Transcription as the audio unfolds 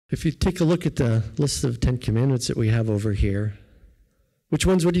If you take a look at the list of 10 commandments that we have over here, which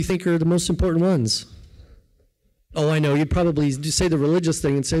ones would you think are the most important ones? Oh, I know, you'd probably say the religious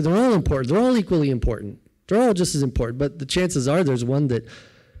thing and say they're all important. They're all equally important. They're all just as important. But the chances are there's one that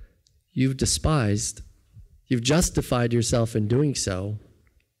you've despised. You've justified yourself in doing so.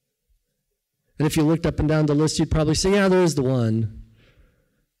 And if you looked up and down the list, you'd probably say, yeah, there is the one.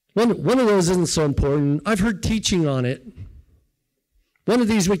 One of those isn't so important. I've heard teaching on it. One of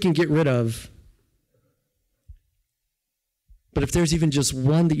these we can get rid of. But if there's even just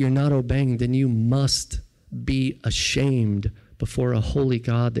one that you're not obeying, then you must be ashamed before a holy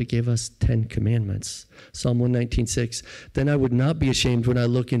God that gave us 10 commandments. Psalm 119:6. Then I would not be ashamed when I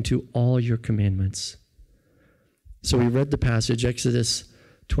look into all your commandments. So we read the passage, Exodus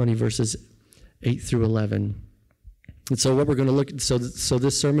 20, verses 8 through 11. And so what we're going to look at, so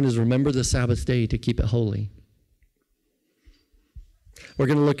this sermon is remember the Sabbath day to keep it holy. We're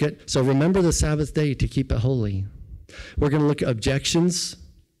going to look at, so remember the Sabbath day to keep it holy. We're going to look at objections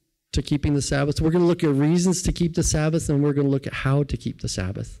to keeping the Sabbath. We're going to look at reasons to keep the Sabbath, and we're going to look at how to keep the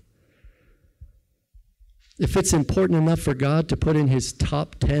Sabbath. If it's important enough for God to put in his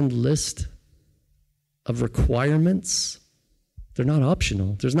top 10 list of requirements, they're not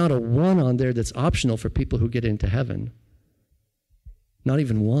optional. There's not a one on there that's optional for people who get into heaven. Not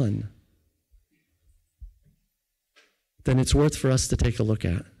even one. Then it's worth for us to take a look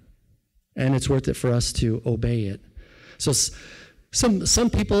at. And it's worth it for us to obey it. So some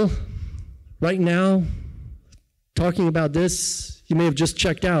people right now talking about this, you may have just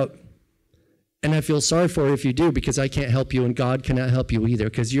checked out. And I feel sorry for you if you do, because I can't help you and God cannot help you either,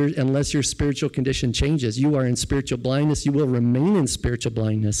 because unless your spiritual condition changes, you are in spiritual blindness. You will remain in spiritual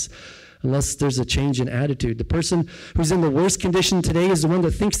blindness unless there's a change in attitude. The person who's in the worst condition today is the one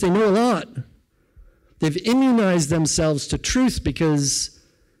that thinks they know a lot. They've immunized themselves to truth because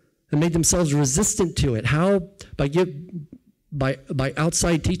they made themselves resistant to it. How? By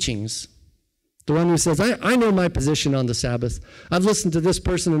outside teachings. The one who says, I know my position on the Sabbath. I've listened to this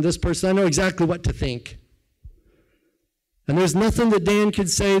person and this person. I know exactly what to think. And there's nothing that Dan could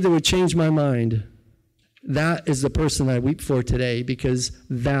say that would change my mind. That is the person I weep for today, because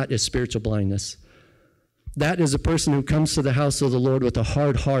that is spiritual blindness. That is a person who comes to the house of the Lord with a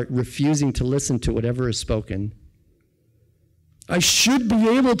hard heart, refusing to listen to whatever is spoken. I should be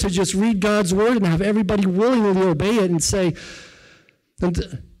able to just read God's word and have everybody willingly obey it and say, and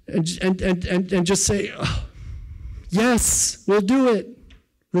just say, oh, yes, we'll do it.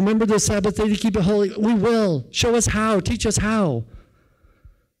 Remember the Sabbath day to keep it holy. We will. Show us how. Teach us how.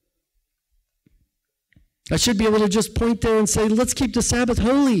 I should be able to just point there and say, let's keep the Sabbath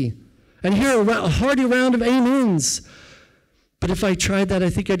holy. And hear a hearty round of amens. But if I tried that, I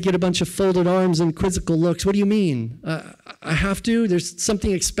think I'd get a bunch of folded arms and quizzical looks. What do you mean? I have to? There's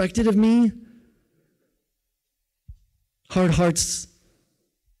something expected of me? Hard hearts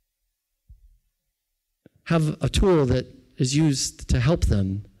have a tool that is used to help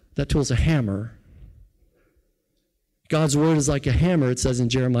them. That tool is a hammer. God's word is like a hammer, it says in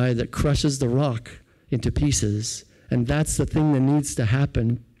Jeremiah, that crushes the rock into pieces. And that's the thing that needs to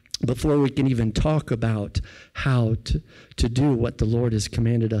happen before we can even talk about how to do what the Lord has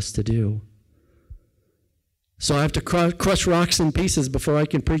commanded us to do. So I have to crush rocks in pieces before I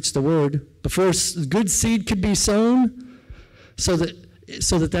can preach the word, before good seed could be sown, so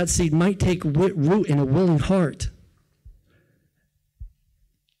that seed might take root in a willing heart.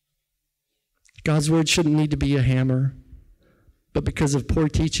 God's word shouldn't need to be a hammer, but because of poor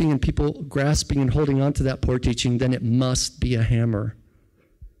teaching and people grasping and holding on to that poor teaching, then it must be a hammer.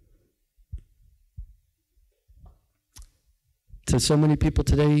 To so many people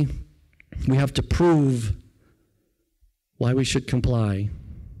today, we have to prove why we should comply.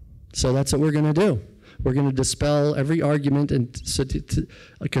 So that's what we're going to do. We're going to dispel every argument, and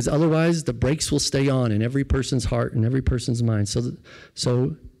because otherwise the brakes will stay on in every person's heart and every person's mind. So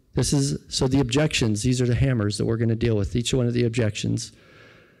the objections, these are the hammers that we're going to deal with, each one of the objections.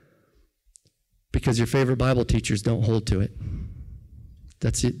 Because your favorite Bible teachers don't hold to it.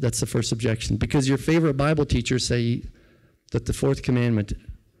 That's it. That's the first objection. Because your favorite Bible teachers say that the fourth commandment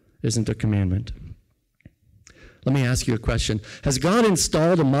isn't a commandment. Let me ask you a question. Has God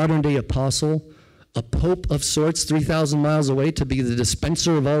installed a modern-day apostle, a pope of sorts, 3,000 miles away to be the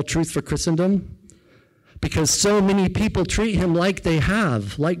dispenser of all truth for Christendom? Because so many people treat him like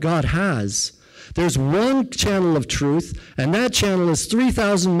God has. There's one channel of truth, and that channel is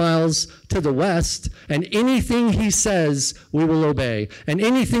 3,000 miles to the west, and anything he says, we will obey. And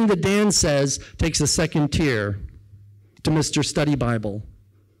anything that Dan says takes a second tier to Mr. Study Bible.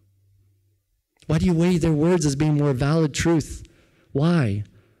 Why do you weigh their words as being more valid truth? Why?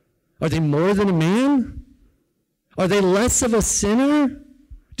 Are they more than a man? Are they less of a sinner?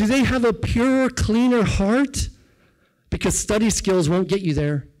 Do they have a purer, cleaner heart? Because study skills won't get you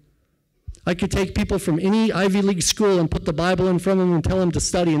there. I could take people from any Ivy League school and put the Bible in front of them and tell them to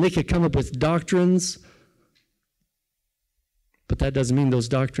study, and they could come up with doctrines. But that doesn't mean those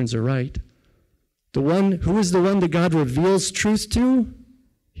doctrines are right. Who is the one that God reveals truth to?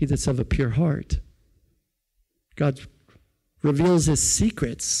 He that's of a pure heart. God reveals his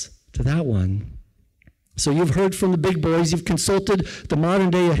secrets to that one. So you've heard from the big boys. You've consulted the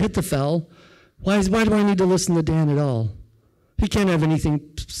modern day Ahithophel. Why do I need to listen to Dan at all? He can't have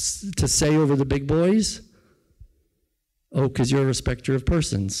anything to say over the big boys. Oh, because you're a respecter of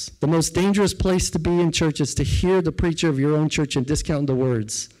persons. The most dangerous place to be in church is to hear the preacher of your own church and discount the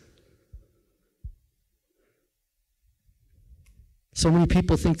words. So many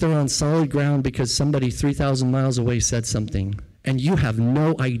people think they're on solid ground because somebody 3,000 miles away said something, and you have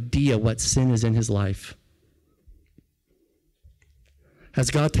no idea what sin is in his life. Has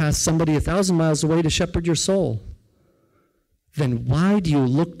God tasked somebody 1,000 miles away to shepherd your soul? Then why do you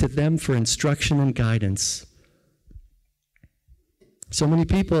look to them for instruction and guidance? So many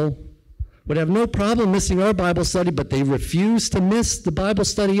people would have no problem missing our Bible study, but they refuse to miss the Bible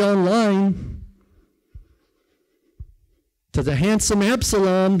study online. To the handsome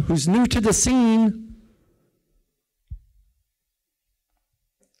Absalom, who's new to the scene,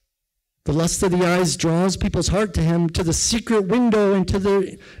 the lust of the eyes draws people's heart to him, to the secret window into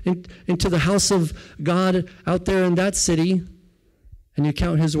the house of God out there in that city, and you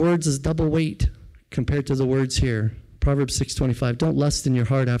count his words as double weight compared to the words here. Proverbs 6:25, don't lust in your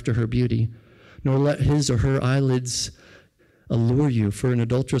heart after her beauty, nor let his or her eyelids allure you, for an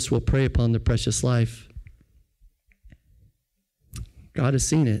adulteress will prey upon the precious life. God has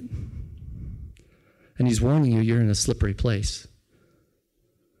seen it. And he's warning you, you're in a slippery place.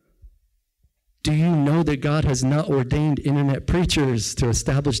 Do you know that God has not ordained internet preachers to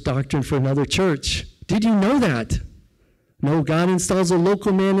establish doctrine for another church? Did you know that? No, God installs a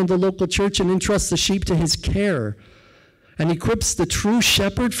local man in the local church and entrusts the sheep to his care, and equips the true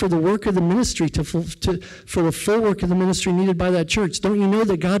shepherd for the work of the ministry, for the full work of the ministry needed by that church. Don't you know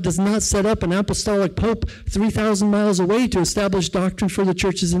that God does not set up an apostolic pope 3,000 miles away to establish doctrine for the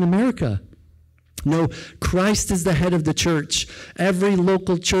churches in America? No, Christ is the head of the church. Every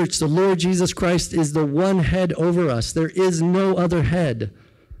local church, the Lord Jesus Christ is the one head over us. There is no other head.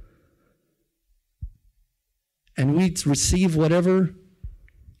 And we receive whatever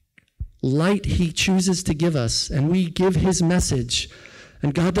light he chooses to give us, and we give his message.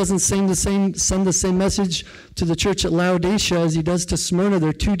 And God doesn't send the same message to the church at Laodicea as he does to Smyrna.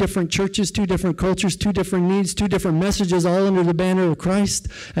 They're two different churches, two different cultures, two different needs, two different messages, all under the banner of Christ.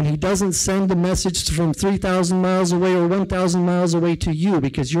 And he doesn't send the message from 3,000 miles away or 1,000 miles away to you,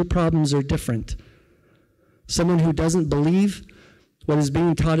 because your problems are different. Someone who doesn't believe what is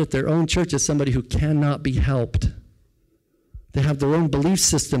being taught at their own church is somebody who cannot be helped. They have their own belief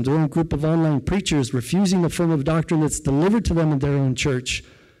system, their own group of online preachers refusing the form of doctrine that's delivered to them in their own church.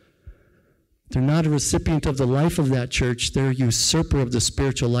 They're not a recipient of the life of that church. They're a usurper of the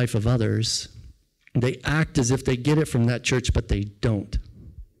spiritual life of others. They act as if they get it from that church, but they don't.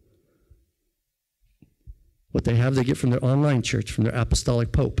 What they have, they get from their online church, from their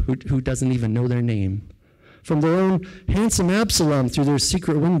apostolic pope, who doesn't even know their name. From their own handsome Absalom through their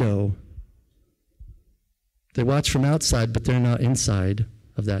secret window. They watch from outside, but they're not inside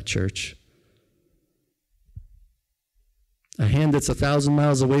of that church. A hand that's 1,000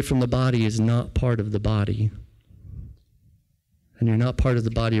 miles away from the body is not part of the body. And you're not part of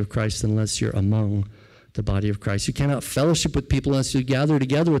the body of Christ unless you're among the body of Christ. You cannot fellowship with people unless you gather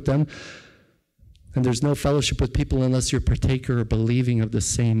together with them. And there's no fellowship with people unless you're partaker or believing of the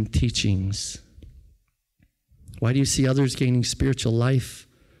same teachings. Why do you see others gaining spiritual life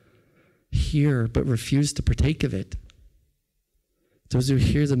here, but refuse to partake of it? Those who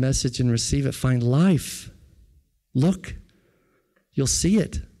hear the message and receive it find life. Look, you'll see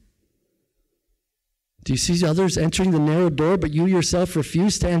it. Do you see others entering the narrow door, but you yourself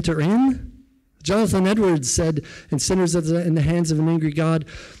refuse to enter in? Jonathan Edwards said in Sinners in the Hands of an Angry God,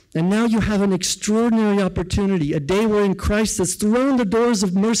 and now you have an extraordinary opportunity, a day wherein Christ has thrown the doors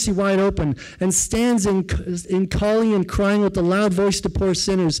of mercy wide open and stands in calling and crying with a loud voice to poor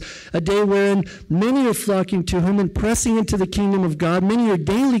sinners, a day wherein many are flocking to him and pressing into the kingdom of God. Many are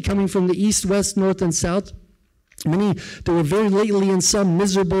daily coming from the east, west, north, and south. Many that were very lately in some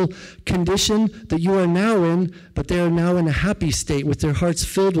miserable condition that you are now in, but they are now in a happy state with their hearts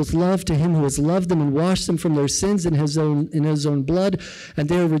filled with love to him who has loved them and washed them from their sins in his own blood, and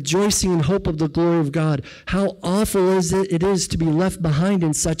they are rejoicing in hope of the glory of God. How awful it is to be left behind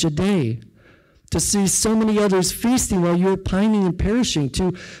in such a day. To see so many others feasting while you're pining and perishing.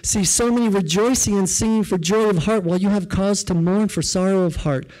 To see so many rejoicing and singing for joy of heart while you have cause to mourn for sorrow of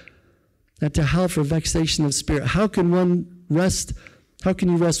heart. And to howl for vexation of spirit. How can you rest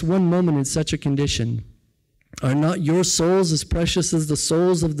one moment in such a condition? Are not your souls as precious as the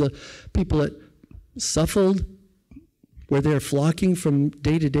souls of the people at Suffolk, where they are flocking from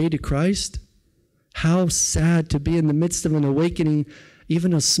day to day to Christ? How sad to be in the midst of an awakening,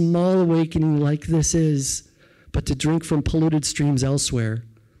 even a small awakening like this is, but to drink from polluted streams elsewhere.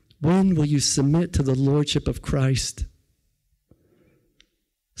 When will you submit to the lordship of Christ?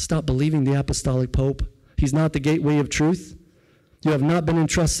 Stop believing the apostolic pope. He's not the gateway of truth. You have not been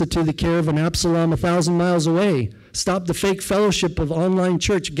entrusted to the care of an Absalom 1,000 miles away. Stop the fake fellowship of online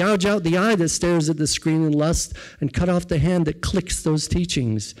church. Gouge out the eye that stares at the screen in lust and cut off the hand that clicks those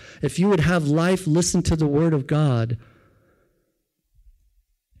teachings. If you would have life, listen to the word of God.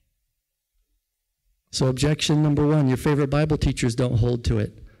 So objection number 1, your favorite Bible teachers don't hold to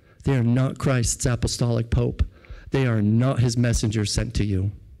it. They are not Christ's apostolic pope. They are not his messenger sent to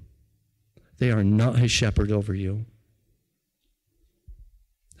you. They are not his shepherd over you.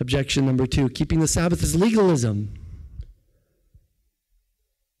 Objection number 2, keeping the Sabbath is legalism.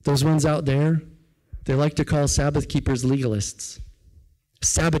 Those ones out there, they like to call Sabbath keepers legalists.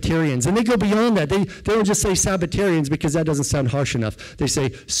 Sabbatarians. And they go beyond that. They don't just say Sabbatarians because that doesn't sound harsh enough. They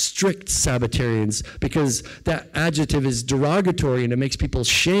say strict Sabbatarians because that adjective is derogatory and it makes people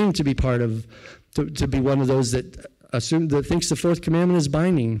ashamed to be to be one of those that thinks the fourth commandment is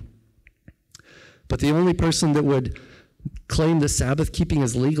binding. But the only person that would claim the Sabbath keeping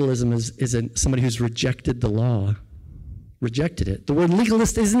as legalism is somebody who's rejected the law. Rejected it. The word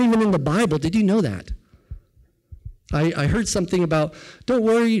legalist isn't even in the Bible. Did you know that? I heard something about, don't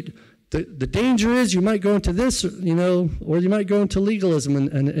worry, the danger is you might go into this, or you might go into legalism.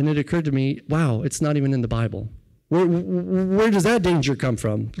 And it occurred to me, wow, it's not even in the Bible. Where does that danger come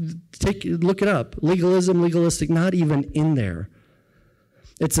from? Look it up. Legalism, legalistic, not even in there.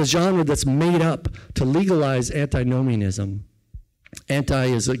 It's a genre that's made up to legalize antinomianism. Anti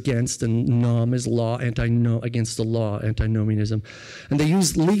is against, and nom is law, against the law, antinomianism. And they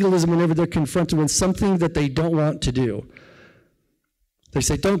use legalism whenever they're confronted with something that they don't want to do. They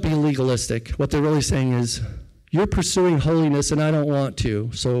say, don't be legalistic. What they're really saying is, you're pursuing holiness and I don't want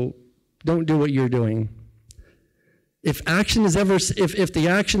to, so don't do what you're doing. If the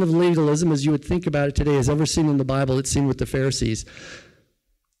action of legalism, as you would think about it today, is ever seen in the Bible, it's seen with the Pharisees.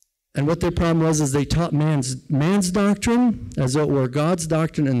 And what their problem was is they taught man's doctrine as though it were God's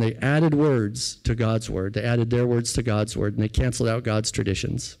doctrine, and they added words to God's word. They added their words to God's word, and they canceled out God's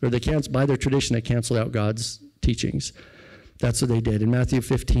traditions. Or by their tradition, they canceled out God's teachings. That's what they did. In Matthew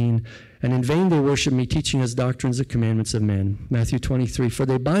 15, and in vain they worship me, teaching as doctrines the commandments of men. Matthew 23, for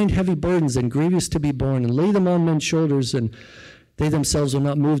they bind heavy burdens and grievous to be borne, and lay them on men's shoulders, and they themselves will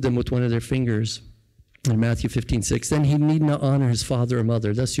not move them with one of their fingers. In Matthew 15:6, then he need not honor his father or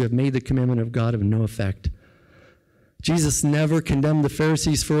mother. Thus you have made the commandment of God of no effect. Jesus never condemned the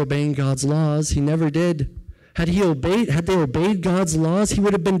Pharisees for obeying God's laws. He never did. Had they obeyed God's laws, he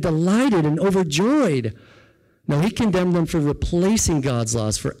would have been delighted and overjoyed. No, he condemned them for replacing God's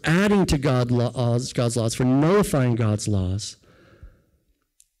laws, for adding to God's laws, for nullifying God's laws.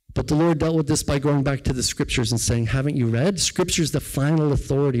 But the Lord dealt with this by going back to the scriptures and saying, haven't you read? Scripture is the final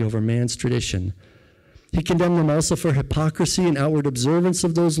authority over man's tradition. He condemned them also for hypocrisy and outward observance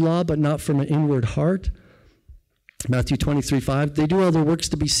of those laws, but not from an inward heart. Matthew 23:5, they do all their works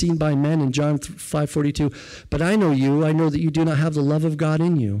to be seen by men. In John 5:42, but I know that you do not have the love of God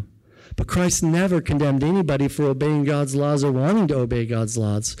in you. But Christ never condemned anybody for obeying God's laws or wanting to obey God's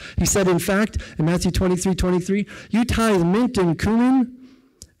laws. He said, in fact, in Matthew 23:23, you tithe mint and cumin,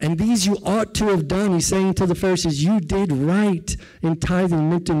 and these you ought to have done. He's saying to the Pharisees, you did right in tithing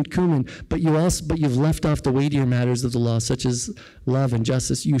mint and cumin, but you've left off the weightier matters of the law, such as love and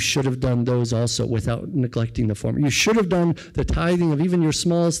justice. You should have done those also without neglecting the former. You should have done the tithing of even your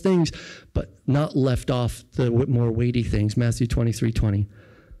smallest things, but not left off the more weighty things. Matthew 23:20.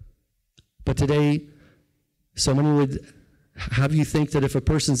 But today, so many would have you think that if a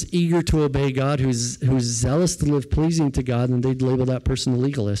person's eager to obey God, who's zealous to live pleasing to God, then they'd label that person a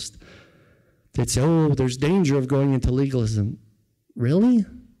legalist. They'd say, oh, there's danger of going into legalism. Really?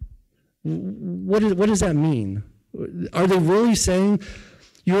 What does that mean? Are they really saying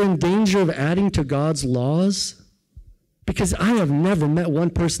you're in danger of adding to God's laws Because I have never met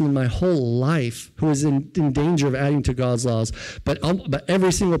one person in my whole life who is in danger of adding to God's laws. But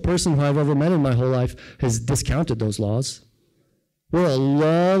every single person who I've ever met in my whole life has discounted those laws. We're a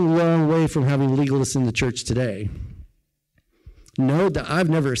long, long way from having legalists in the church today. No, that I've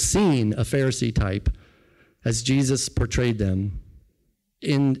never seen a Pharisee type as Jesus portrayed them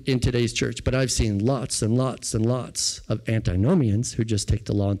in today's church. But I've seen lots and lots and lots of antinomians who just take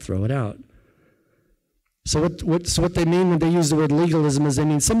the law and throw it out. So what they mean when they use the word legalism is they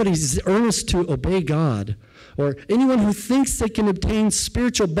mean somebody's earnest to obey God, or anyone who thinks they can obtain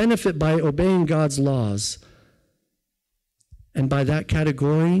spiritual benefit by obeying God's laws. And by that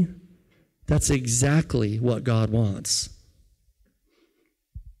category, that's exactly what God wants.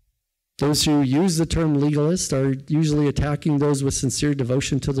 Those who use the term legalist are usually attacking those with sincere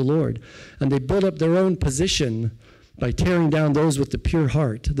devotion to the Lord. And they build up their own position by tearing down those with the pure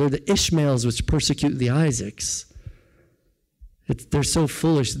heart. They're the Ishmaels which persecute the Isaacs. They're so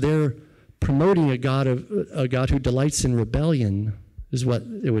foolish. They're promoting a God who delights in rebellion, is what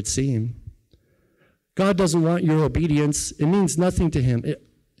it would seem. God doesn't want your obedience. It means nothing to him.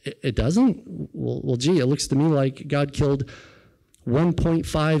 It doesn't? Well, gee, it looks to me like God killed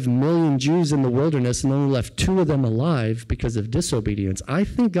 1.5 million Jews in the wilderness and only left 2 of them alive because of disobedience. I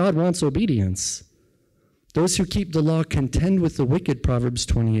think God wants obedience. Those who keep the law contend with the wicked, Proverbs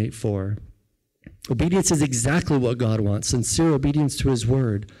 28:4. Obedience is exactly what God wants, sincere obedience to his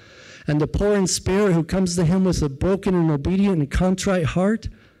word. And the poor in spirit who comes to him with a broken and obedient and contrite heart,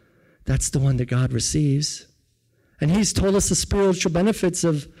 that's the one that God receives. And he's told us the spiritual benefits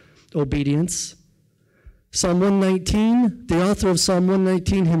of obedience. Psalm 119, the author of Psalm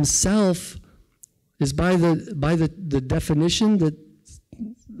 119 himself is by the definition that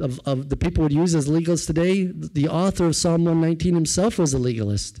of the people would use as legalists today, the author of Psalm 119 himself was a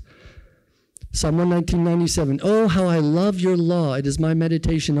legalist. Psalm 119:97, oh, how I love your law. It is my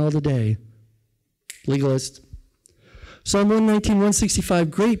meditation all the day. Legalist. Psalm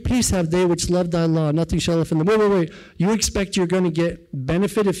 119:165, great peace have they which love thy law. Nothing shall offend them. Wait. You expect you're going to get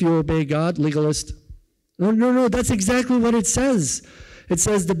benefit if you obey God? Legalist. No. That's exactly what it says. It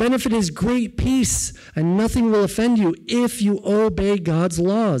says the benefit is great peace, and nothing will offend you if you obey God's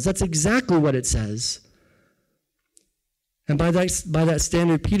laws. That's exactly what it says. And by that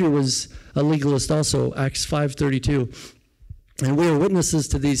standard, Peter was a legalist also, Acts 5:32. And we are witnesses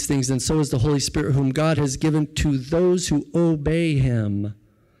to these things, and so is the Holy Spirit, whom God has given to those who obey him.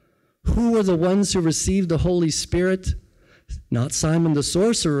 Who are the ones who received the Holy Spirit? Not Simon the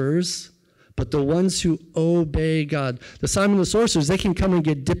sorcerers, but the ones who obey God. The Simon the sorcerers, they can come and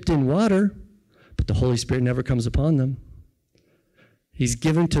get dipped in water, but the Holy Spirit never comes upon them. He's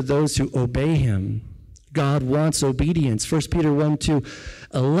given to those who obey him. God wants obedience. 1 Peter 1:2,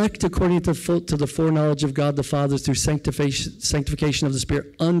 elect according to the foreknowledge of God the Father through sanctification of the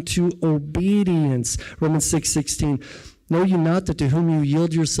Spirit unto obedience. Romans 6:16, know you not that to whom you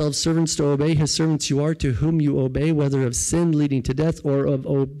yield yourselves servants to obey, his servants you are, to whom you obey, whether of sin leading to death or of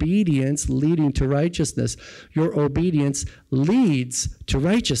obedience leading to righteousness. Your obedience leads to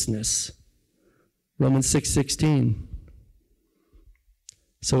righteousness. Romans 6:16.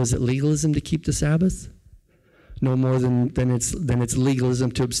 So is it legalism to keep the Sabbath? No more than it's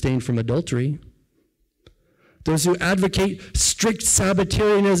legalism to abstain from adultery. Those who advocate strict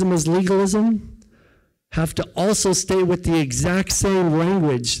Sabbatarianism as legalism have to also stay with the exact same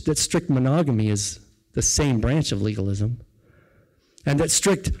language that strict monogamy is the same branch of legalism, and that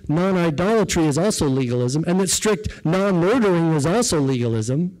strict non-idolatry is also legalism, and that strict non-murdering is also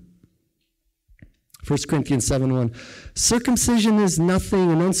legalism. 1 Corinthians 7:1, circumcision is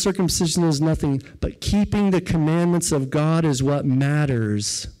nothing and uncircumcision is nothing, but keeping the commandments of God is what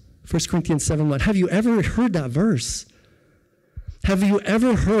matters. 1 Corinthians 7:1. Have you ever heard that verse? Have you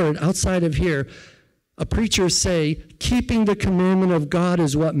ever heard outside of here a preacher say, keeping the commandment of God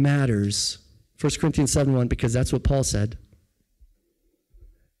is what matters? 1 Corinthians 7:1, because that's what Paul said.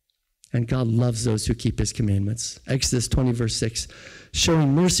 And God loves those who keep his commandments. Exodus 20:6,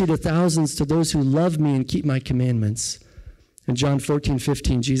 showing mercy to thousands, to those who love me and keep my commandments. In John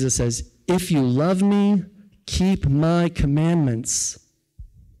 14:15, Jesus says, if you love me, keep my commandments.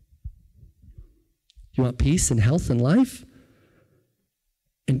 You want peace and health and life?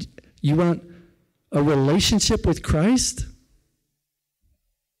 And you want a relationship with Christ,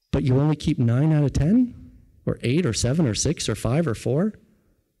 but you only keep 9 out of 10? Or 8 or 7 or 6 or 5 or 4?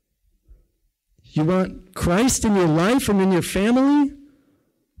 You want Christ in your life and in your family,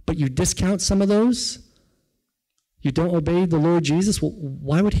 but you discount some of those? You don't obey the Lord Jesus? Well,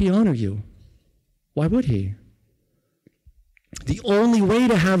 why would he honor you? Why would he? The only way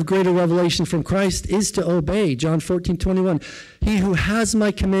to have greater revelation from Christ is to obey. John 14:21. He who has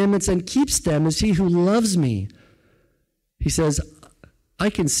my commandments and keeps them is he who loves me. He says, I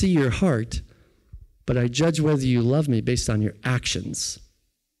can see your heart, but I judge whether you love me based on your actions.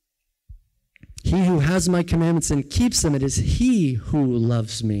 He who has my commandments and keeps them, it is he who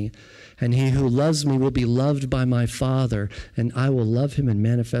loves me. And he who loves me will be loved by my Father, and I will love him and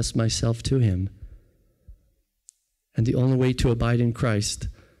manifest myself to him. And the only way to abide in Christ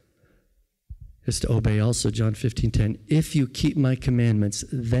is to obey also, John 15:10. If you keep my commandments,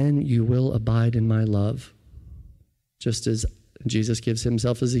 then you will abide in my love. Just as Jesus gives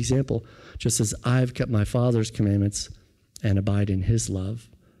himself as example, just as I've kept my Father's commandments and abide in his love.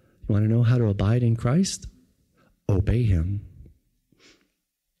 You want to know how to abide in Christ? Obey him.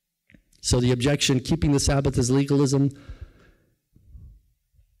 So the objection, keeping the Sabbath is legalism.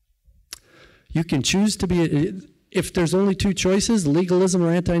 You can choose to be, if there's only two choices, legalism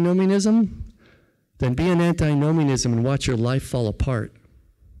or antinomianism, then be an antinomianism and watch your life fall apart.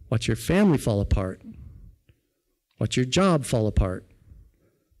 Watch your family fall apart. Watch your job fall apart.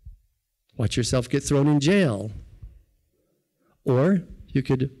 Watch yourself get thrown in jail. Or you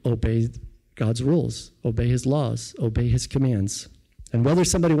could obey God's rules, obey his laws, obey his commands. And whether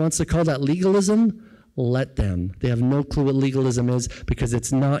somebody wants to call that legalism, let them. They have no clue what legalism is because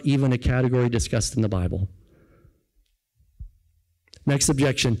it's not even a category discussed in the Bible. Next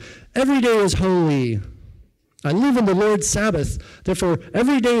objection. Every day is holy. I live in the Lord's Sabbath. Therefore,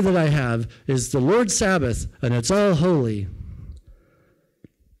 every day that I have is the Lord's Sabbath, and it's all holy.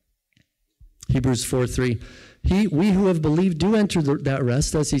 Hebrews 4:3. We who have believed do enter that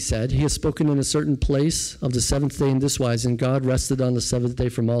rest, as he said. He has spoken in a certain place of the seventh day in this wise, and God rested on the seventh day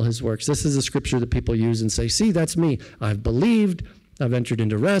from all his works. This is a scripture that people use and say, see, that's me. I've believed. I've entered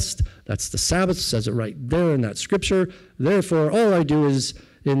into rest. That's the Sabbath. It says it right there in that scripture. Therefore, all I do is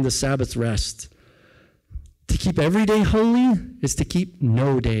in the Sabbath rest. To keep every day holy is to keep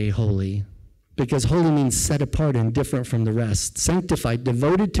no day holy, because holy means set apart and different from the rest, sanctified,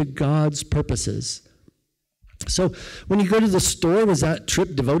 devoted to God's purposes. So when you go to the store, was that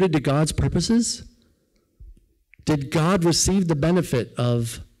trip devoted to God's purposes? Did God receive the benefit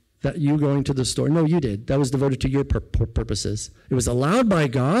of that you going to the store? No, you did. That was devoted to your purposes. It was allowed by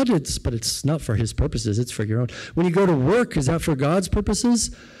God, but it's not for his purposes. It's for your own. When you go to work, is that for God's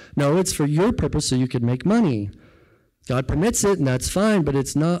purposes? No, it's for your purpose so you could make money. God permits it, and that's fine, but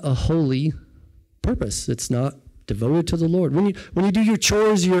it's not a holy purpose. It's not devoted to the Lord. When you do your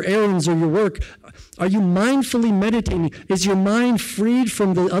chores, your errands, or your work, are you mindfully meditating? Is your mind freed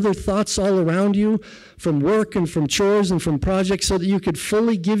from the other thoughts all around you, from work and from chores and from projects, so that you could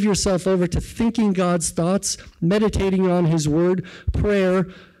fully give yourself over to thinking God's thoughts, meditating on his word, prayer,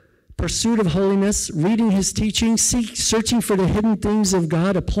 pursuit of holiness, reading his teaching, searching for the hidden things of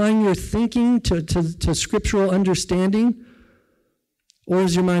God, applying your thinking to scriptural understanding? Or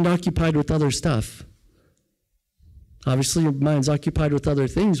is your mind occupied with other stuff? Obviously, your mind's occupied with other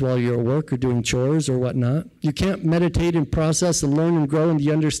things while you're at work or doing chores or whatnot. You can't meditate and process and learn and grow in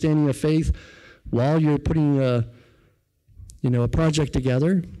the understanding of faith while you're putting a project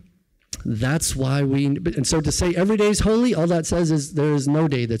together. That's why and so to say every day is holy, all that says is there is no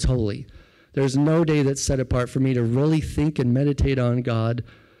day that's holy. There's no day that's set apart for me to really think and meditate on God,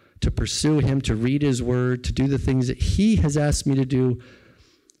 to pursue him, to read his word, to do the things that he has asked me to do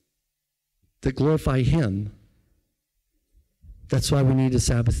that glorify him. That's why we need a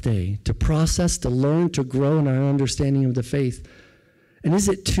Sabbath day, to process, to learn, to grow in our understanding of the faith. And is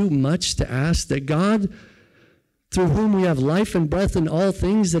it too much to ask that God, through whom we have life and breath and all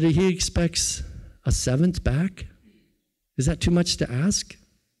things, that he expects a seventh back? Is that too much to ask?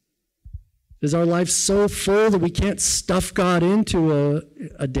 Is our life so full that we can't stuff God into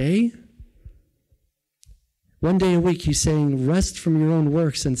a day? One day a week, he's saying, rest from your own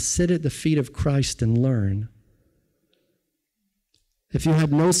works and sit at the feet of Christ and learn. If you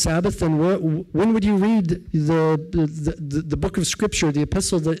had no Sabbath, then when would you read the book of Scripture, the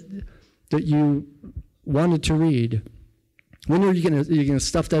epistle that you wanted to read? When are you going to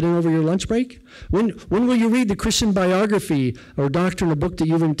stuff that in over your lunch break? When will you read the Christian biography or doctrine, a book that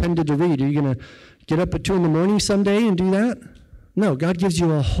you've intended to read? Are you going to get up at 2 a.m. someday and do that? No, God gives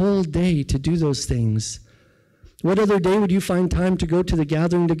you a whole day to do those things. What other day would you find time to go to the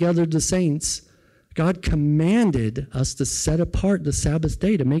gathering together of the saints? God commanded us to set apart the Sabbath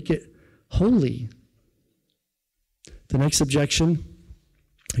day, to make it holy. The next objection,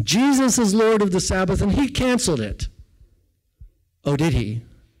 Jesus is Lord of the Sabbath, and he canceled it. Oh, did he?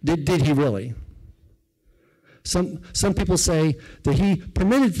 Did he really? Some people say that he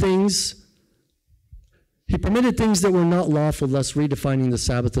permitted things. He permitted things that were not lawful, thus redefining the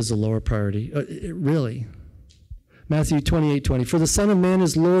Sabbath as a lower priority. Really. Matthew 28:20. For the Son of Man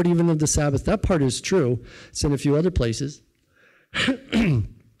is Lord even of the Sabbath. That part is true. It's in a few other places.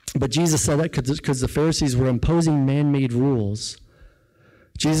 But Jesus said that because the Pharisees were imposing man-made rules.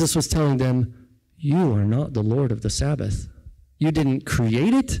 Jesus was telling them, you are not the Lord of the Sabbath. You didn't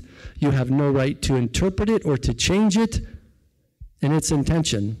create it. You have no right to interpret it or to change it in its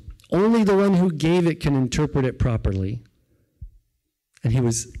intention. Only the one who gave it can interpret it properly. And he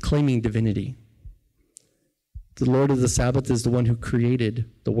was claiming divinity. The Lord of the Sabbath is the one who created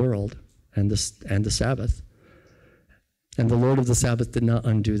the world and the Sabbath. And the Lord of the Sabbath did not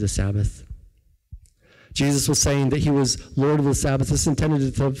undo the Sabbath. Jesus was saying that he was Lord of the Sabbath. This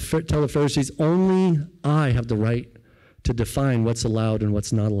intended to tell the Pharisees, only I have the right to define what's allowed and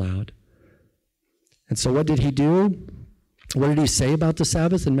what's not allowed. And so what did he do? What did he say about the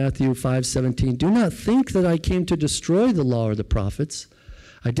Sabbath in Matthew 5:17? Do not think that I came to destroy the law or the prophets.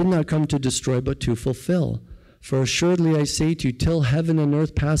 I did not come to destroy, but to fulfill. For assuredly I say to you, till heaven and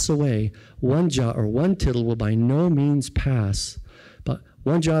earth pass away, one jot or one tittle will by no means pass. But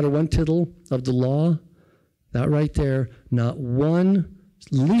one jot or one tittle of the law, that right there, not one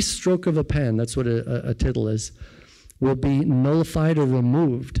least stroke of a pen, that's what a tittle is, will be nullified or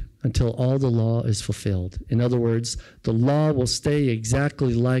removed until all the law is fulfilled. In other words, the law will stay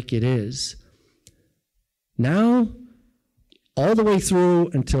exactly like it is. Now, all the way through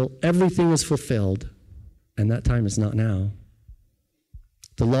until everything is fulfilled. And that time is not now.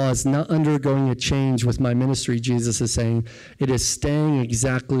 The law is not undergoing a change with my ministry, Jesus is saying. It is staying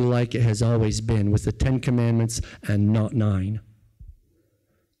exactly like it has always been, with the 10 commandments and not 9.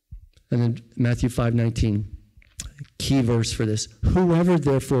 And then Matthew 5:19, key verse for this. Whoever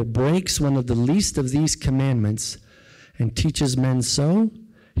therefore breaks one of the least of these commandments and teaches men so,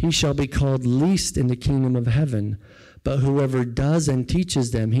 he shall be called least in the kingdom of heaven. But whoever does and teaches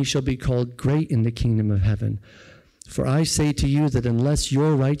them, he shall be called great in the kingdom of heaven. For I say to you that unless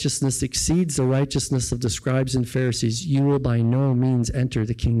your righteousness exceeds the righteousness of the scribes and Pharisees, you will by no means enter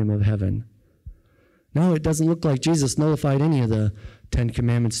the kingdom of heaven. No, it doesn't look like Jesus nullified any of the 10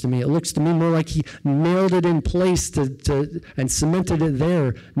 commandments to me. It looks to me more like he nailed it in place and cemented it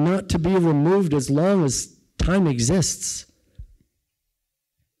there, not to be removed as long as time exists.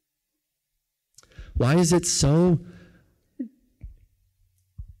 Why is it so?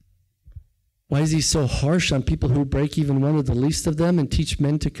 Why is he so harsh on people who break even one of the least of them and teach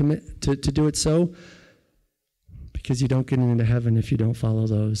men to commit to do it so? Because you don't get into heaven if you don't follow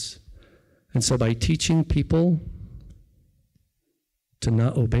those. And so by teaching people to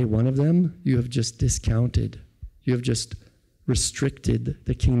not obey one of them, you have just discounted, you have just restricted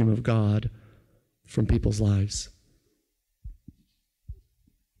the kingdom of God from people's lives.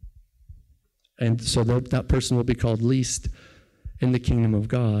 And so that person will be called least in the kingdom of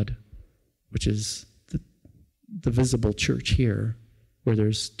God, which is the visible church here, where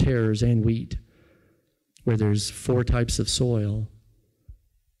there's tares and wheat, where there's 4 types of soil,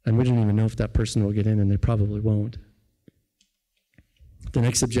 and we don't even know if that person will get in, and they probably won't. The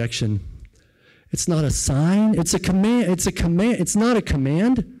next objection, it's not a sign, it's a command. It's a command. It's not a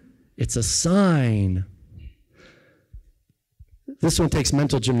command, it's a sign. This one takes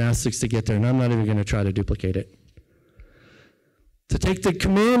mental gymnastics to get there, and I'm not even going to try to duplicate it. To take the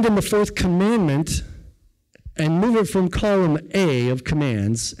command in the 4th commandment and move it from column A of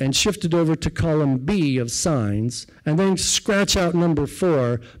commands and shift it over to column B of signs, and then scratch out number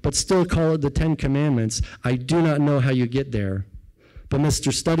 4, but still call it the 10 commandments, I do not know how you get there. But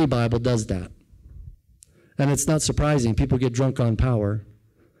Mr. Study Bible does that. And it's not surprising. People get drunk on power.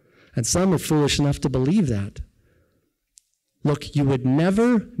 And some are foolish enough to believe that. Look, you would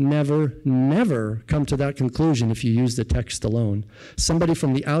never, never, never come to that conclusion if you used the text alone. Somebody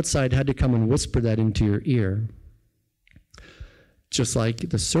from the outside had to come and whisper that into your ear. Just like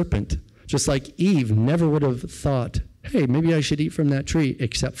the serpent, just like Eve never would have thought, hey, maybe I should eat from that tree,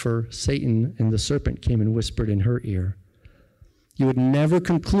 except for Satan and the serpent came and whispered in her ear. You would never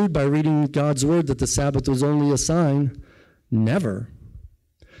conclude by reading God's word that the Sabbath was only a sign. Never.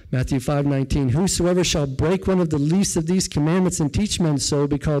 Matthew 5:19, whosoever shall break one of the least of these commandments and teach men so will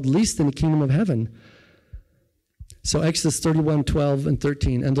be called least in the kingdom of heaven. So Exodus 31:12 and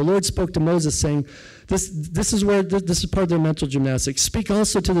 13. And the Lord spoke to Moses, saying, this is part of their mental gymnastics. Speak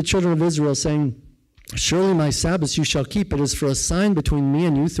also to the children of Israel, saying, surely my Sabbaths you shall keep. It is for a sign between me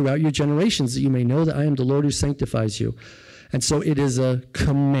and you throughout your generations, that you may know that I am the Lord who sanctifies you. And so it is a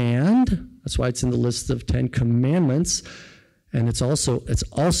command. That's why it's in the list of 10 commandments. And it's also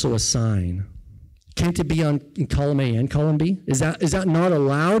a sign. Can't it be in column A and column B? Is that not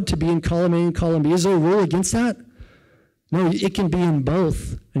allowed to be in column A and column B? Is there a rule against that? No, it can be in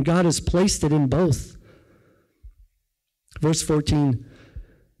both, and God has placed it in both. Verse 14,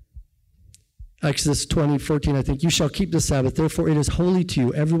 Exodus 20:14, I think, you shall keep the Sabbath, therefore it is holy to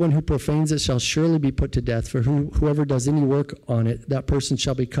you. Everyone who profanes it shall surely be put to death, for whoever does any work on it, that person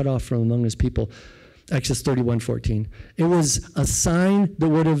shall be cut off from among his people. Exodus 31:14. It was a sign that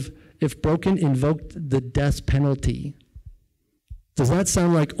would have, if broken, invoked the death penalty. Does that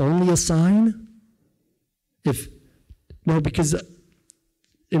sound like only a sign? No, because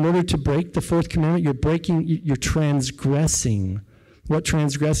in order to break the fourth commandment, you're transgressing. What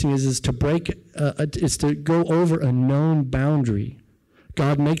transgressing is to break, is to go over a known boundary.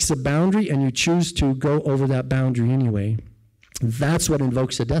 God makes a boundary and you choose to go over that boundary anyway. That's what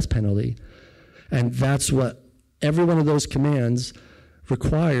invokes a death penalty. And that's what every one of those commands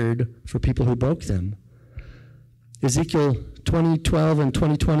required for people who broke them. Ezekiel 20:12 and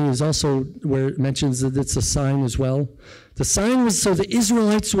 20:20 is also where it mentions that it's a sign as well. The sign was so the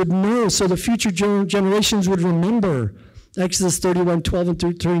Israelites would know, so the future generations would remember. Exodus 31:12 and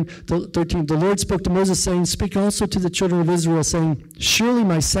 13, the Lord spoke to Moses, saying, speak also to the children of Israel, saying, surely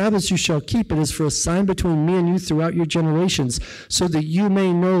my Sabbaths you shall keep. It is for a sign between me and you throughout your generations, so that you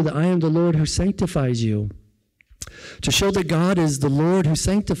may know that I am the Lord who sanctifies you. To show that God is the Lord who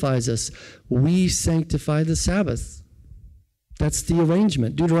sanctifies us, we sanctify the Sabbath. That's the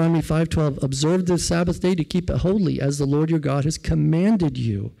arrangement. Deuteronomy 5:12, observe the Sabbath day to keep it holy, as the Lord your God has commanded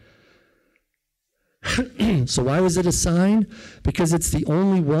you. So why was it a sign? Because it's the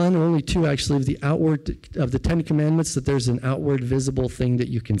only two actually of the Ten Commandments that there's an outward visible thing that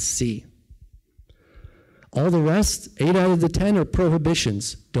you can see. All the rest, 8 out of the 10 are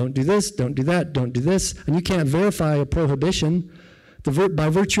prohibitions. Don't do this, don't do that, don't do this. And you can't verify a prohibition. By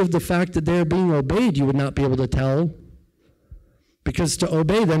virtue of the fact that they're being obeyed, you would not be able to tell. Because to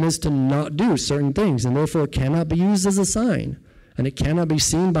obey them is to not do certain things, and therefore it cannot be used as a sign. And it cannot be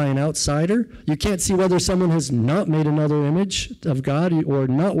seen by an outsider. You can't see whether someone has not made another image of God, or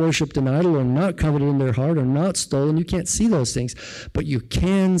not worshipped an idol, or not coveted in their heart, or not stolen. You can't see those things. But you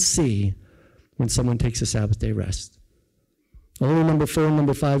can see when someone takes a Sabbath day rest. Only number 4 and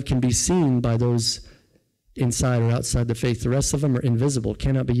number 5 can be seen by those inside or outside the faith. The rest of them are invisible,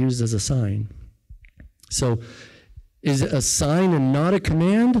 cannot be used as a sign. So, is it a sign and not a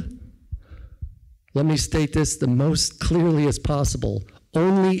command? Let me state this the most clearly as possible.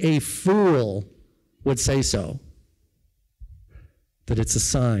 Only a fool would say so. That it's a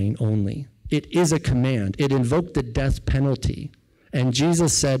sign only. It is a command. It invoked the death penalty. And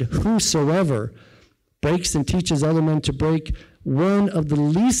Jesus said, whosoever breaks and teaches other men to break one of the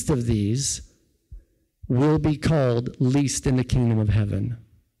least of these will be called least in the kingdom of heaven.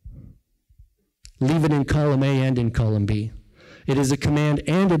 Leave it in column A and in column B. It is a command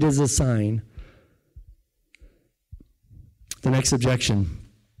and it is a sign. The next objection.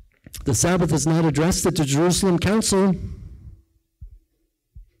 The Sabbath is not addressed at the Jerusalem Council.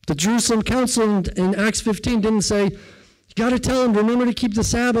 The Jerusalem Council in Acts 15 didn't say, you got to tell them to remember to keep the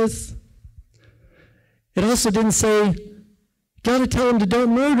Sabbath. It also didn't say, you got to tell them to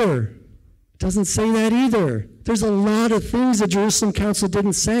don't murder. It doesn't say that either. There's a lot of things the Jerusalem Council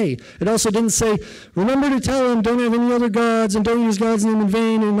didn't say. It also didn't say, remember to tell them don't have any other gods and don't use God's name in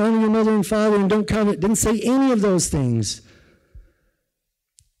vain and honor your mother and father and don't covet. It didn't say any of those things.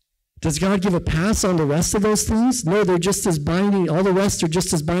 Does God give a pass on the rest of those things? No, they're just as binding. All the rest are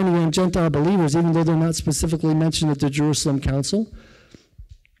just as binding on Gentile believers, even though they're not specifically mentioned at the Jerusalem Council.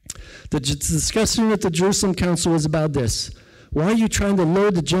 The discussion at the Jerusalem Council was about this. Why are you trying to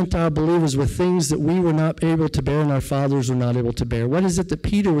load the Gentile believers with things that we were not able to bear and our fathers were not able to bear? What is it that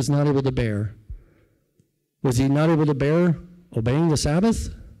Peter was not able to bear? Was he not able to bear obeying the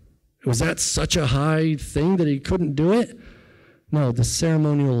Sabbath? Was that such a high thing that he couldn't do it? No, the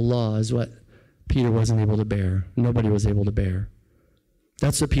ceremonial law is what Peter wasn't able to bear. Nobody was able to bear.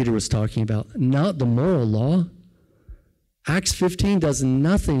 That's what Peter was talking about, not the moral law. Acts 15 does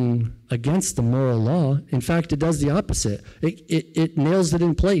nothing against the moral law. In fact, it does the opposite. It nails it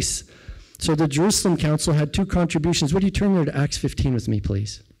in place. So the Jerusalem Council had 2 contributions. Would you turn there to Acts 15 with me,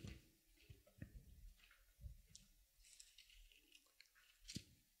 please?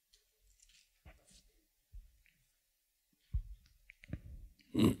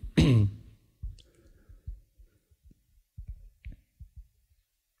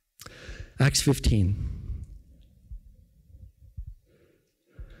 Acts 15.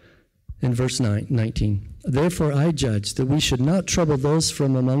 In verse 19, therefore I judge that we should not trouble those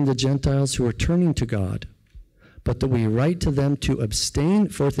from among the Gentiles who are turning to God, but that we write to them to abstain,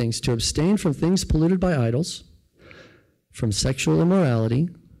 four things, to abstain from things polluted by idols, from sexual immorality,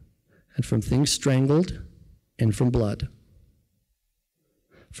 and from things strangled, and from blood.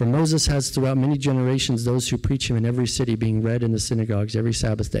 For Moses has throughout many generations those who preach him in every city, being read in the synagogues every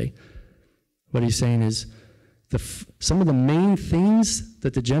Sabbath day. What he's saying is, some of the main things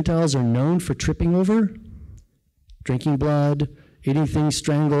that the Gentiles are known for tripping over, drinking blood, eating things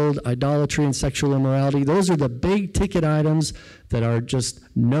strangled, idolatry, and sexual immorality, those are the big ticket items that are just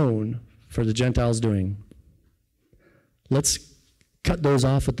known for the Gentiles doing. Let's cut those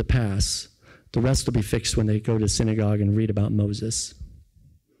off at the pass. The rest will be fixed when they go to synagogue and read about Moses.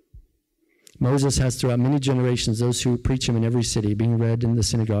 Moses has throughout many generations those who preach him in every city, being read in the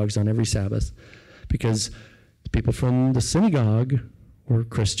synagogues on every Sabbath, because people from the synagogue were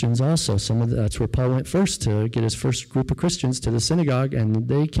Christians also. That's where Paul went first to get his first group of Christians to the synagogue, and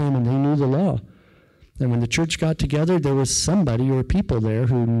they came and they knew the law. And when the church got together, there was somebody or people there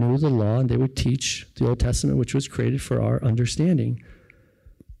who knew the law, and they would teach the Old Testament, which was created for our understanding.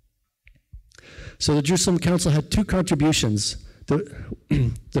 So the Jerusalem Council had two contributions.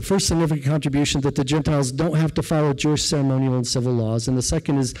 The first significant contribution, that the Gentiles don't have to follow Jewish ceremonial and civil laws. And the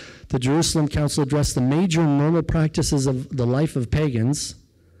second is the Jerusalem Council addressed the major normal practices of the life of pagans.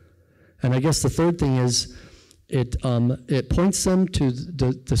 And I guess the third thing is it points them to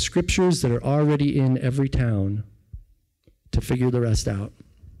the scriptures that are already in every town to figure the rest out.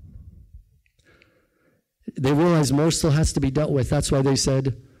 They realize more still has to be dealt with. That's why they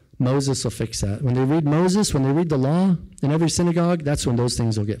said, Moses will fix that. When they read Moses, when they read the law in every synagogue, that's when those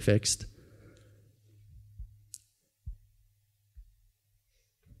things will get fixed.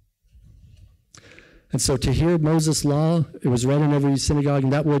 And so to hear Moses' law, it was read in every synagogue,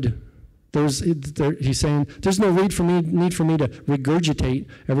 and that would, he's saying, there's no need for me to regurgitate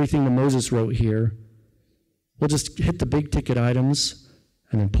everything that Moses wrote here. We'll just hit the big ticket items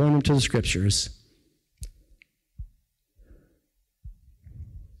and then point them to the scriptures.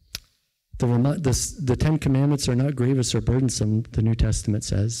 The Ten Commandments are not grievous or burdensome, the New Testament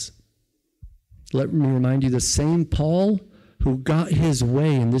says. Let me remind you, the same Paul who got his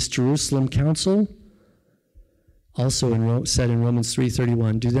way in this Jerusalem council also said in Romans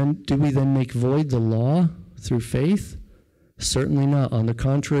 3:31, do we then make void the law through faith? Certainly not. On the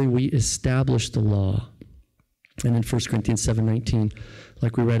contrary, we establish the law. And in 1 Corinthians 7:19,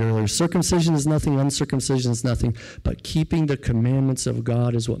 like we read earlier, circumcision is nothing, uncircumcision is nothing, but keeping the commandments of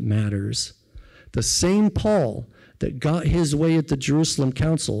God is what matters. The same Paul that got his way at the Jerusalem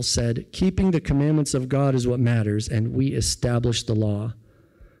Council said, keeping the commandments of God is what matters, and we establish the law.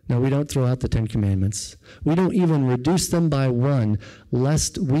 Now, we don't throw out the Ten Commandments. We don't even reduce them by one,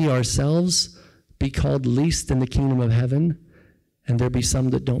 lest we ourselves be called least in the kingdom of heaven, and there be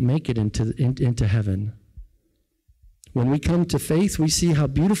some that don't make it into heaven. When we come to faith, we see how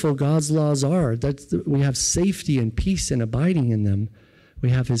beautiful God's laws are. That we have safety and peace and abiding in them. We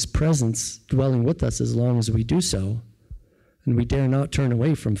have his presence dwelling with us as long as we do so. And we dare not turn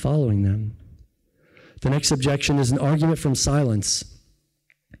away from following them. The next objection is an argument from silence.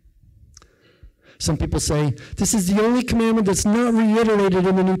 Some people say, this is the only commandment that's not reiterated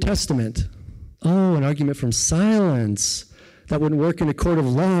in the New Testament. Oh, an argument from silence. That wouldn't work in a court of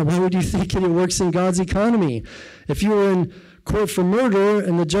law. Why would you think it works in God's economy? If you were in court for murder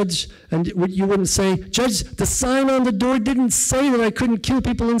and the judge, and you wouldn't say, Judge, the sign on the door didn't say that I couldn't kill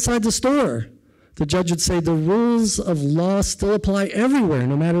people inside the store. The judge would say the rules of law still apply everywhere,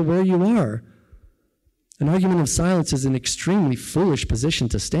 no matter where you are. An argument of silence is an extremely foolish position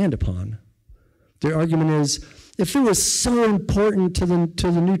to stand upon. Their argument is, if it was so important to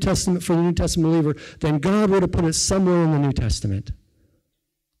the New Testament, for the New Testament believer, then God would have put it somewhere in the New Testament.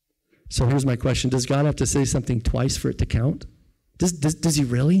 So here's my question. Does God have to say something twice for it to count? Does he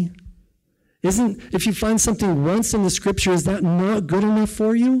really? If you find something once in the scripture, is that not good enough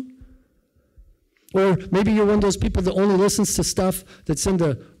for you? Or maybe you're one of those people that only listens to stuff that's in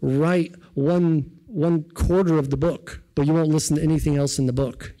the right one quarter of the book, but you won't listen to anything else in the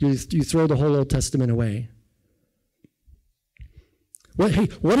book. You throw the whole Old Testament away.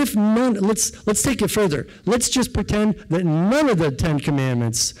 What if none? Let's take it further. Let's just pretend that none of the Ten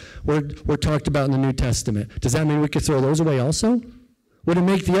Commandments were talked about in the New Testament. Does that mean we could throw those away also? Would it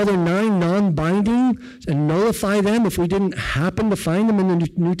make the other 9 non-binding and nullify them if we didn't happen to find them in the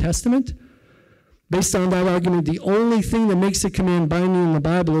New Testament? Based on that argument, the only thing that makes a command binding in the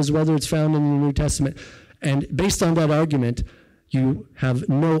Bible is whether it's found in the New Testament. And based on that argument, you have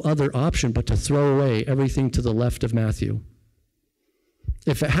no other option but to throw away everything to the left of Matthew.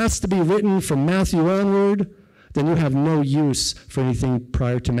 If it has to be written from Matthew onward, then you have no use for anything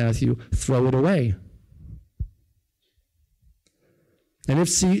prior to Matthew. Throw it away. And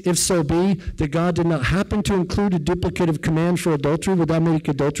if so be that God did not happen to include a duplicative command for adultery, would that make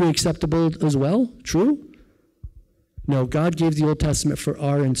adultery acceptable as well? True? No, God gave the Old Testament for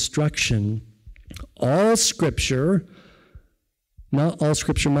our instruction. All Scripture, not all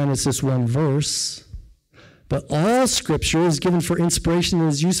Scripture minus this one verse, but all Scripture is given for inspiration and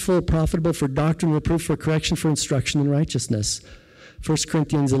is useful, profitable for doctrine, reproof, for correction, for instruction in righteousness. 1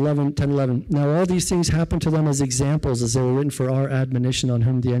 Corinthians 10:11. Now all these things happen to them as examples, as they were written for our admonition, on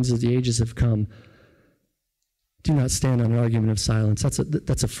whom the ends of the ages have come. Do not stand on an argument of silence.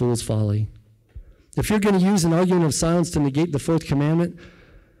 That's a fool's folly. If you're going to use an argument of silence to negate the fourth commandment,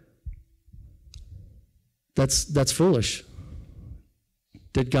 that's foolish.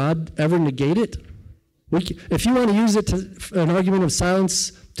 Did God ever negate it? If you want to use an argument of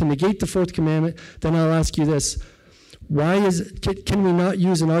silence to negate the fourth commandment, then I'll ask you this. Can we not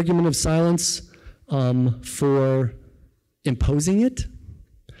use an argument of silence for imposing it?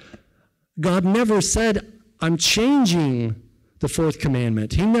 God never said, I'm changing the fourth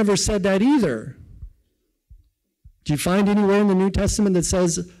commandment. He never said that either. Do you find anywhere in the New Testament that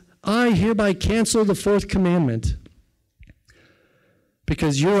says, I hereby cancel the fourth commandment?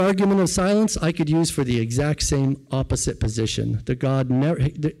 Because your argument of silence I could use for the exact same opposite position. That God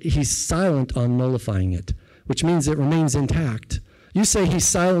he's silent on nullifying it, which means it remains intact. You say he's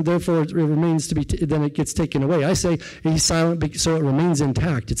silent, therefore it remains to be, then it gets taken away. I say he's silent so it remains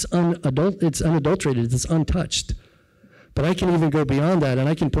intact. It's unadulterated, it's untouched. But I can even go beyond that, and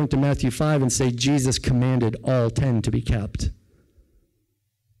I can point to Matthew 5 and say Jesus commanded all 10 to be kept.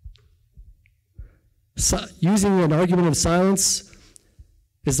 So, using an argument of silence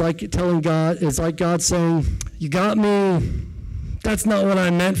is like God saying, you got me. That's not what I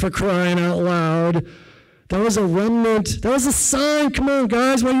meant, for crying out loud. That was a remnant. That was a sign. Come on,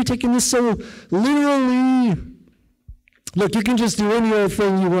 guys. Why are you taking this so literally? Look, you can just do any other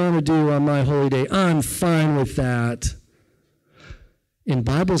thing you want to do on my holy day. I'm fine with that. In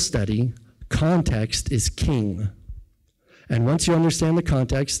Bible study, context is king. And once you understand the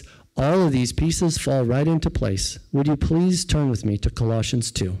context, all of these pieces fall right into place. Would you please turn with me to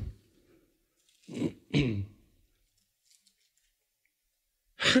Colossians 2?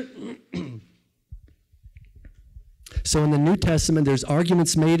 So in the New Testament, there's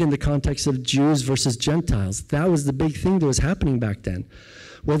arguments made in the context of Jews versus Gentiles. That was the big thing that was happening back then.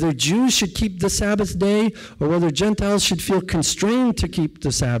 Whether Jews should keep the Sabbath day or whether Gentiles should feel constrained to keep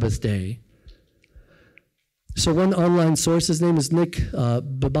the Sabbath day. So one online source, his name is Nick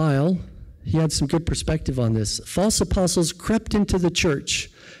Babile, he had some good perspective on this. False apostles crept into the church,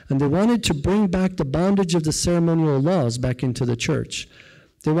 and they wanted to bring back the bondage of the ceremonial laws back into the church.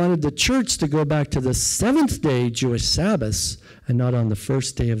 They wanted the church to go back to the seventh-day Jewish Sabbaths and not on the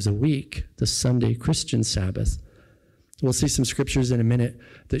first day of the week, the Sunday Christian Sabbath. We'll see some scriptures in a minute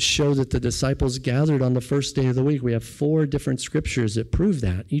that show that the disciples gathered on the first day of the week. We have 4 different scriptures that prove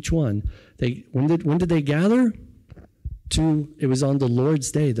that, each one. When did they gather? It was on the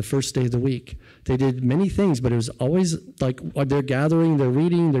Lord's Day, the first day of the week. They did many things, but it was always like their gathering, their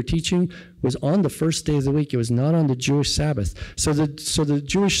reading, their teaching was on the first day of the week. It was not on the Jewish Sabbath. So the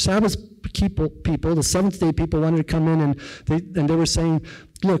Jewish Sabbath people, the seventh-day people, wanted to come in, and they were saying,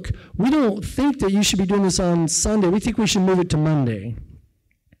 look, we don't think that you should be doing this on Sunday. We think we should move it to Monday.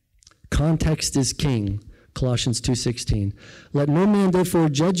 Context is king. Colossians 2:16. Let no man therefore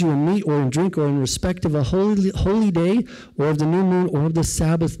judge you in meat or in drink or in respect of a holy day or of the new moon or of the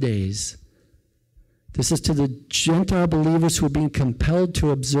Sabbath days. This is to the Gentile believers who are being compelled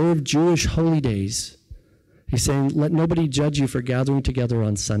to observe Jewish holy days. He's saying, let nobody judge you for gathering together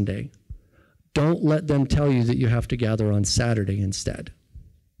on Sunday. Don't let them tell you that you have to gather on Saturday instead.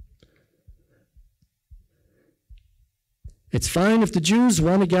 It's fine if the Jews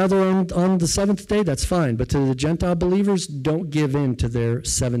want to gather on the seventh day, that's fine. But to the Gentile believers, don't give in to their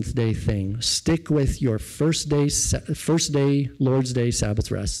seventh day thing. Stick with your first day, Lord's Day,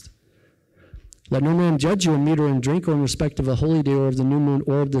 Sabbath rest. Let no man judge you in meat or in drink or in respect of a holy day or of the new moon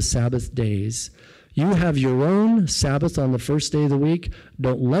or of the Sabbath days. You have your own Sabbath on the first day of the week.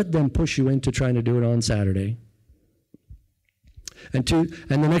 Don't let them push you into trying to do it on Saturday. And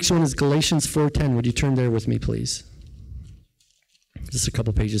the next one is Galatians 4:10. Would you turn there with me, please? Just a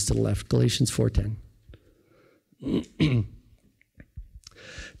couple pages to the left, Galatians 4:10.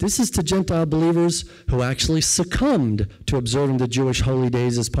 This is to Gentile believers who actually succumbed to observing the Jewish holy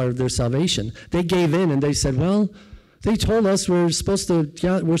days as part of their salvation. They gave in and they said, well, they told us we're supposed to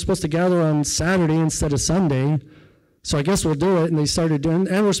gather on Saturday instead of Sunday, so I guess we'll do it. And they started doing,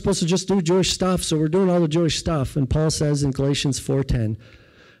 and we're supposed to just do Jewish stuff, so we're doing all the Jewish stuff. And Paul says in Galatians 4:10,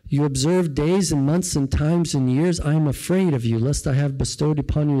 You observe days and months and times and years. I am afraid of you, lest I have bestowed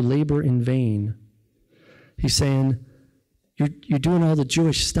upon you labor in vain. He's saying, you're doing all the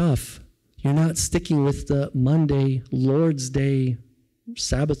Jewish stuff. You're not sticking with the Monday, Lord's Day,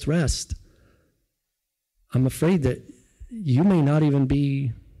 Sabbath rest. I'm afraid that you may not even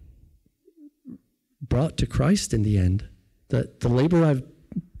be brought to Christ in the end. That the labor I've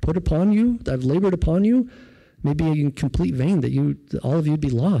put upon you, that I've labored upon you, may be in complete vain, that all of you'd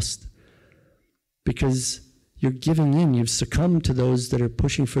be lost. Because you're giving in, you've succumbed to those that are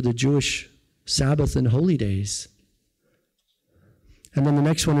pushing for the Jewish Sabbath and holy days. And then the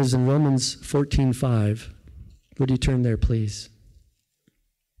next one is in Romans 14:5. Would you turn there, please?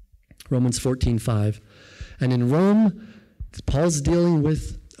 Romans 14:5. And in Rome, Paul's dealing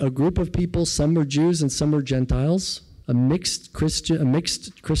with a group of people. Some were Jews and some were Gentiles. A mixed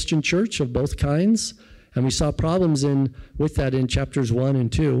Christian church of both kinds. And we saw problems with that in chapters 1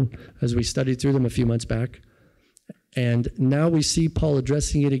 and 2 as we studied through them a few months back. And now we see Paul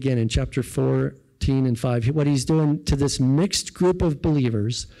addressing it again in chapter 14 and 5. What he's doing to this mixed group of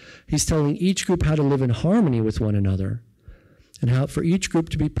believers, he's telling each group how to live in harmony with one another and how for each group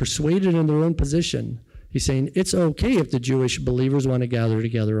to be persuaded in their own position. He's saying it's okay if the Jewish believers want to gather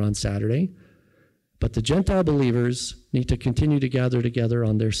together on Saturday, but the Gentile believers need to continue to gather together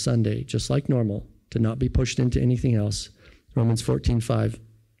on their Sunday, just like normal, to not be pushed into anything else. Romans 14:5.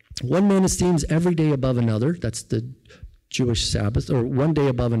 One man esteems every day above another. That's the Jewish Sabbath, or one day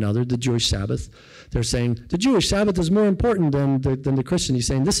above another, the Jewish Sabbath. They're saying the Jewish Sabbath is more important than the Christian. He's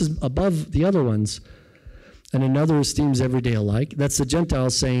saying this is above the other ones. And another esteems every day alike. That's the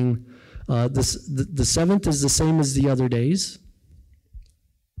Gentiles saying the seventh is the same as the other days.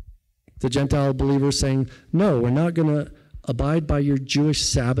 The Gentile believers saying, no, we're not going to abide by your Jewish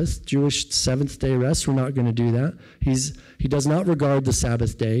Sabbath, Jewish seventh-day rest. We're not going to do that. He does not regard the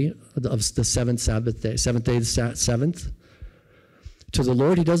Sabbath day, of the seventh day, the seventh. To the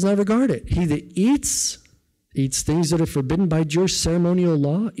Lord, he does not regard it. He that eats things that are forbidden by Jewish ceremonial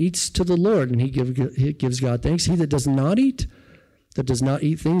law, eats to the Lord, and he gives God thanks. He that does not eat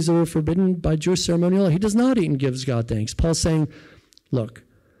things that are forbidden by Jewish ceremonial law, he does not eat and gives God thanks. Paul's saying, look,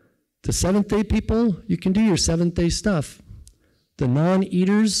 the seventh-day people, you can do your seventh-day stuff. The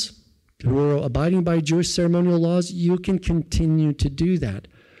non-eaters who are abiding by Jewish ceremonial laws, you can continue to do that.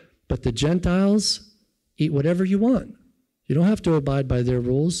 But the Gentiles, eat whatever you want. You don't have to abide by their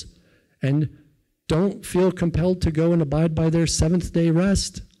rules. And don't feel compelled to go and abide by their seventh-day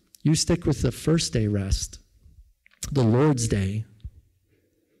rest. You stick with the first-day rest, the Lord's Day.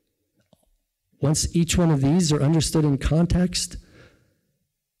 Once each one of these are understood in context,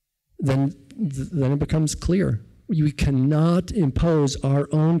 then it becomes clear. We cannot impose our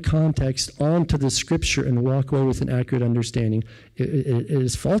own context onto the Scripture and walk away with an accurate understanding. It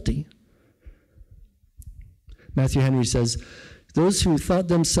is faulty. Matthew Henry says, those who thought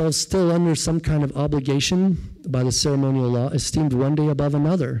themselves still under some kind of obligation by the ceremonial law esteemed one day above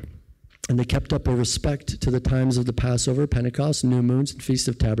another, and they kept up a respect to the times of the Passover, Pentecost, new moons, and Feast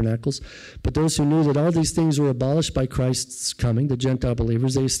of Tabernacles. But those who knew that all these things were abolished by Christ's coming, the Gentile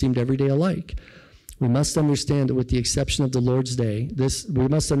believers, they esteemed every day alike. We must understand that with the exception of the Lord's Day, we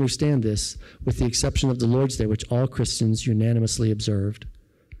must understand this with the exception of the Lord's Day, which all Christians unanimously observed.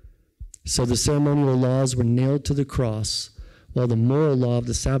 So the ceremonial laws were nailed to the cross, while the moral law of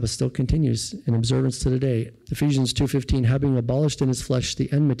the Sabbath still continues in observance to today. Ephesians 2:15, having abolished in his flesh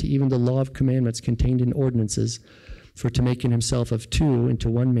the enmity, even the law of commandments contained in ordinances, for to make in himself of two into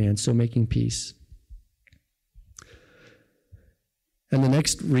one man, so making peace. And the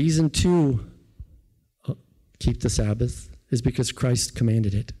next reason to keep the Sabbath is because Christ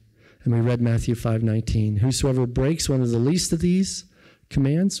commanded it. And we read Matthew 5:19, whosoever breaks one of the least of these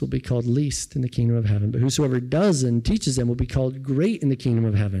commands will be called least in the kingdom of heaven. But whosoever does and teaches them will be called great in the kingdom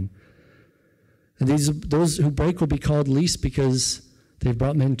of heaven. And those who break will be called least because they've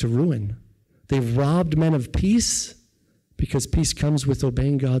brought men to ruin. They've robbed men of peace because peace comes with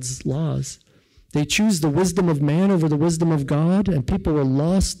obeying God's laws. They choose the wisdom of man over the wisdom of God, and people were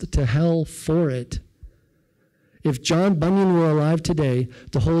lost to hell for it. If John Bunyan were alive today,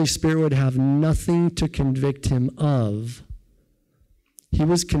 the Holy Spirit would have nothing to convict him of. He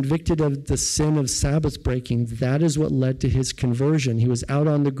was convicted of the sin of Sabbath breaking. That is what led to his conversion. He was out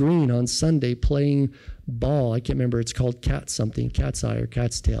on the green on Sunday playing ball. I can't remember. It's called cat's eye or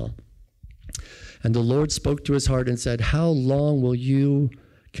cat's tail. And the Lord spoke to his heart and said, how long will you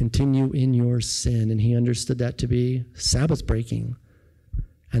continue in your sin? And he understood that to be Sabbath breaking.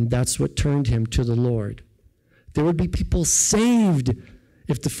 And that's what turned him to the Lord. There would be people saved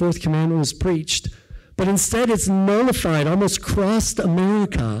if the fourth commandment was preached, But instead, it's nullified, almost crossed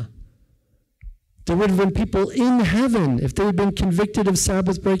America. There would have been people in heaven if they had been convicted of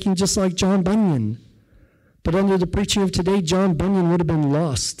Sabbath breaking, just like John Bunyan. But under the preaching of today, John Bunyan would have been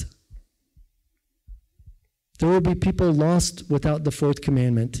lost. There will be people lost without the fourth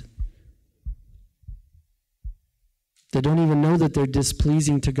commandment. They don't even know that they're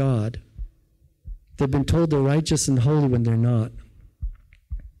displeasing to God. They've been told they're righteous and holy when they're not.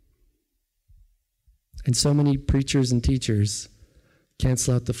 And so many preachers and teachers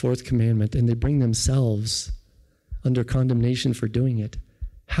cancel out the fourth commandment, and they bring themselves under condemnation for doing it.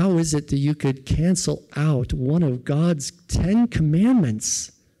 How is it that you could cancel out one of God's 10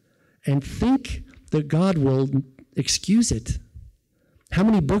 commandments and think that God will excuse it? How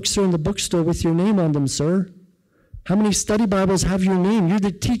many books are in the bookstore with your name on them, sir? How many study Bibles have your name? You're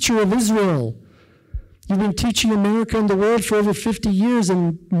the teacher of Israel. You've been teaching America and the world for over 50 years,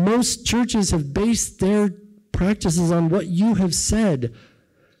 and most churches have based their practices on what you have said.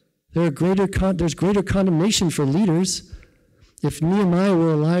 There's greater condemnation for leaders. If Nehemiah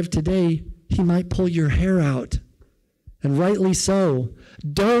were alive today, he might pull your hair out, and rightly so.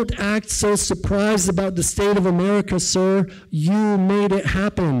 Don't act so surprised about the state of America, sir. You made it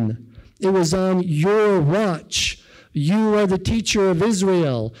happen. It was on your watch. You are the teacher of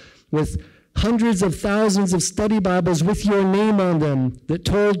Israel with hundreds of thousands of study Bibles with your name on them that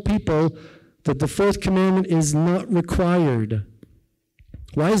told people that the fourth commandment is not required.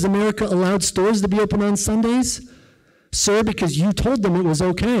 Why is America allowed stores to be open on Sundays? Sir, because you told them it was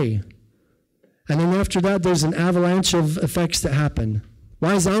okay. And then after that, there's an avalanche of effects that happen.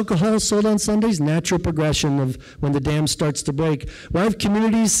 Why is alcohol sold on Sundays? Natural progression of when the dam starts to break. Why have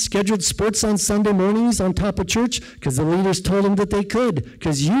communities scheduled sports on Sunday mornings on top of church? Because the leaders told them that they could.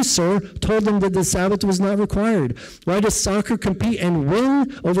 Because you, sir, told them that the Sabbath was not required. Why does soccer compete and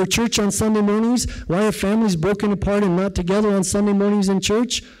win over church on Sunday mornings? Why are families broken apart and not together on Sunday mornings in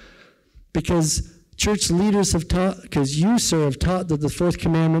church? Because church leaders have taught, because you, sir, have taught that the fourth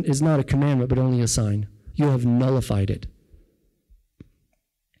commandment is not a commandment, but only a sign. You have nullified it.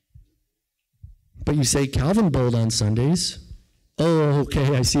 But you say Calvin bowled on Sundays. Oh,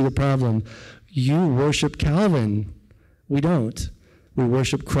 okay, I see the problem. You worship Calvin. We don't. We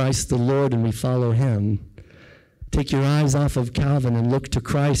worship Christ the Lord and we follow him. Take your eyes off of Calvin and look to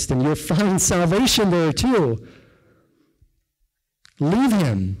Christ, and you'll find salvation there too. Leave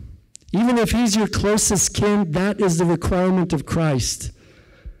him. Even if he's your closest kin, that is the requirement of Christ.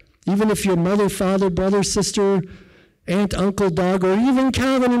 Even if your mother, father, brother, sister, aunt, uncle, dog, or even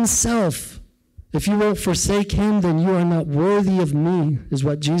Calvin himself, if you won't forsake him, then you are not worthy of me, is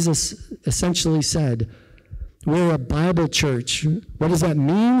what Jesus essentially said. We're a Bible church. What does that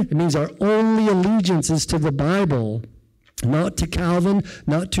mean? It means our only allegiance is to the Bible, not to Calvin,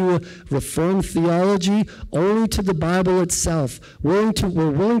 not to a Reformed theology, only to the Bible itself. We're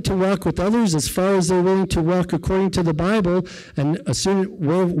willing to walk with others as far as they're willing to walk according to the Bible, and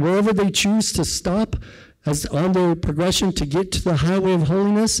wherever they choose to stop, as on their progression to get to the highway of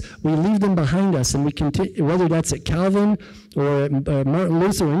holiness, we leave them behind us, and we continue, whether that's at Calvin or at Martin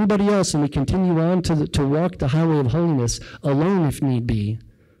Luther or anybody else, and we continue on to walk the highway of holiness alone if need be.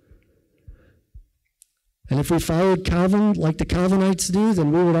 And if we followed Calvin like the Calvinites do,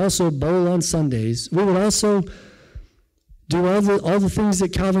 then we would also bowl on Sundays. We would also do all the things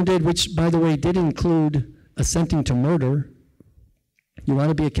that Calvin did, which, by the way, did include assenting to murder. You want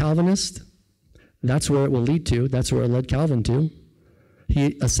to be a Calvinist? That's where it will lead to. That's where it led Calvin to.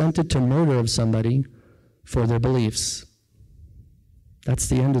 He assented to murder of somebody for their beliefs. That's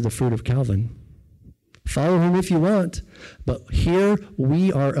the end of the fruit of Calvin. Follow him if you want. But here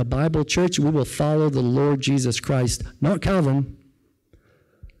we are a Bible church. We will follow the Lord Jesus Christ, not Calvin.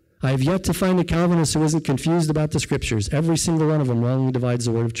 I have yet to find a Calvinist who isn't confused about the scriptures. Every single one of them wrongly divides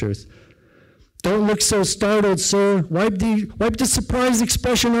the word of truth. Don't look so startled, sir. Wipe the surprised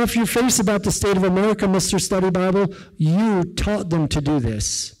expression off your face about the state of America, Mr. Study Bible. You taught them to do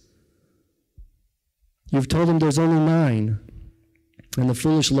this. You've told them there's only 9, and the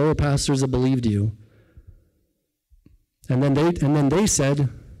foolish lower pastors have believed you. And then they said,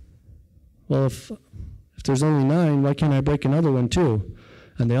 well, if there's only 9, why can't I break another one too?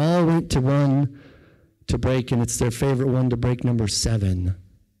 And they all went to one to break, and it's their favorite one to break, number 7.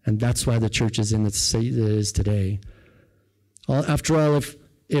 And that's why the church is in the state that it is today. After all,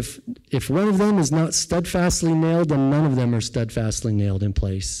 if one of them is not steadfastly nailed, then none of them are steadfastly nailed in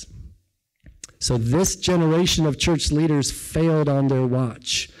place. So this generation of church leaders failed on their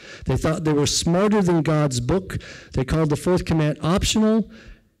watch. They thought they were smarter than God's book. They called the fourth command optional.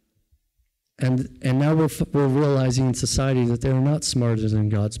 And now we're realizing in society that they're not smarter than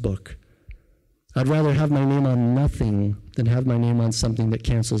God's book. I'd rather have my name on nothing than have my name on something that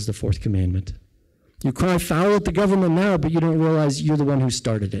cancels the fourth commandment. You cry foul at the government now, but you don't realize you're the one who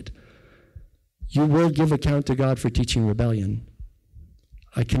started it. You will give account to God for teaching rebellion.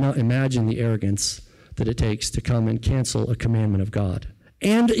 I cannot imagine the arrogance that it takes to come and cancel a commandment of God.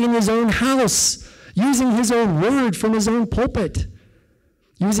 And in his own house, using his own word from his own pulpit,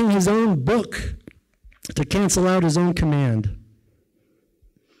 using his own book to cancel out his own command.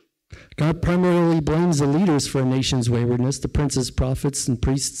 God primarily blames the leaders for a nation's waywardness, the princes, prophets, and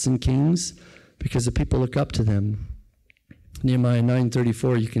priests and kings, because the people look up to them. Nehemiah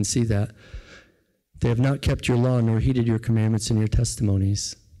 9:34, you can see that. They have not kept your law nor heeded your commandments and your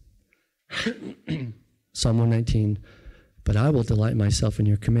testimonies. Psalm 119, but I will delight myself in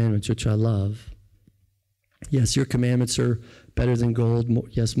your commandments, which I love. Yes, your commandments are better than gold.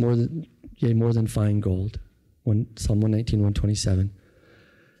 Yes, more than fine gold. Psalm 119, 127.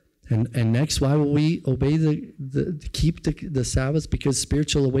 And next, why will we obey keep the Sabbath? Because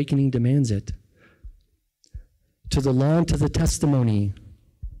spiritual awakening demands it. To the law and to the testimony.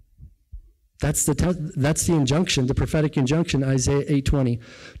 That's the injunction, the prophetic injunction, Isaiah 8:20.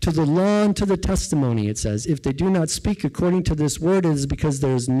 To the law and to the testimony, it says, if they do not speak according to this word, it is because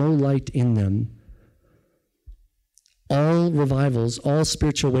there is no light in them. All revivals, all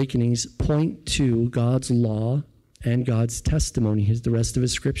spiritual awakenings point to God's law and God's testimony, the rest of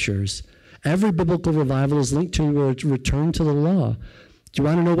his scriptures. Every biblical revival is linked to a return to the law. Do you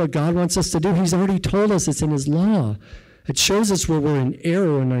want to know what God wants us to do? He's already told us it's in his law. It shows us where we're in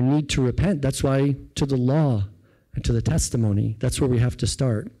error and our need to repent. That's why to the law and to the testimony, that's where we have to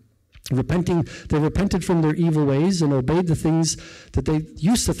start. They repented from their evil ways and obeyed the things that they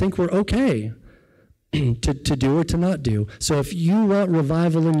used to think were okay to do or to not do. So if you want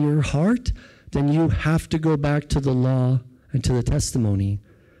revival in your heart, then you have to go back to the law and to the testimony.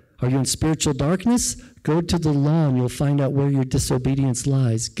 Are you in spiritual darkness? Go to the law and you'll find out where your disobedience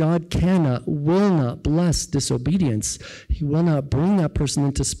lies. God will not bless disobedience. He will not bring that person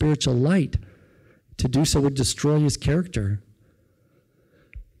into spiritual light. To do so would destroy his character.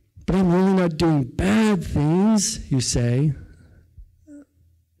 But I'm really not doing bad things, you say.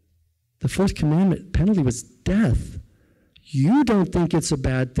 The fourth commandment penalty was death. You don't think it's a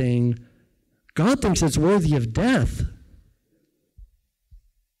bad thing. God thinks it's worthy of death.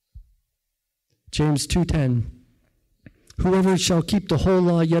 James 2:10, whoever shall keep the whole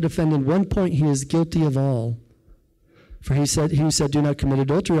law yet offend in one point, he is guilty of all. For he who said, do not commit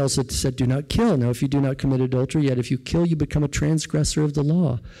adultery, also said, do not kill. Now, if you do not commit adultery, yet if you kill, you become a transgressor of the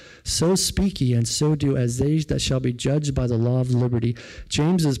law. So speak ye, and so do, as they that shall be judged by the law of liberty.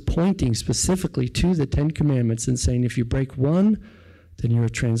 James is pointing specifically to the Ten Commandments and saying, if you break one, then you're a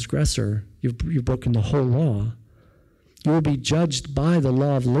transgressor. You've broken the whole law. You will be judged by the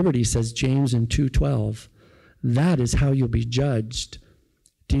law of liberty, says James in 2:12. That is how you'll be judged.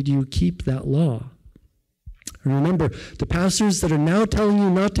 Did you keep that law? And remember, the pastors that are now telling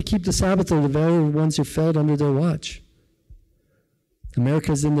you not to keep the Sabbath are the very ones who failed under their watch.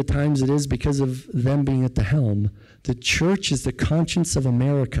 America is in the times it is because of them being at the helm. The church is the conscience of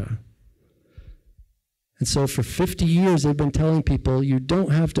America. And so for 50 years, they've been telling people, you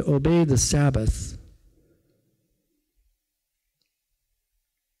don't have to obey the Sabbath.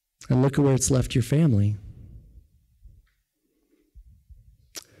 And look at where it's left your family.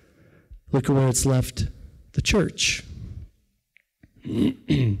 Look at where it's left the church. Look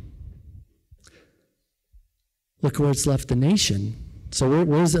at where it's left the nation. So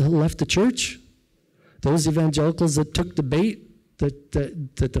where has it left the church? Those evangelicals that took the bait that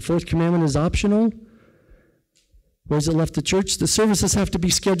the fourth commandment is optional. Where's it left the church? The services have to be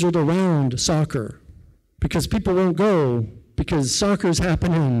scheduled around soccer because people won't go because soccer is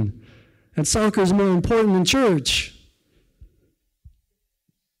happening. And soccer is more important than church.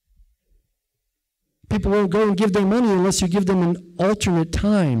 People won't go and give their money unless you give them an alternate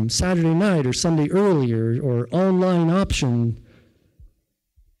time, Saturday night or Sunday earlier, or online option.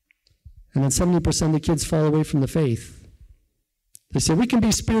 And then 70% of the kids fall away from the faith. They say, we can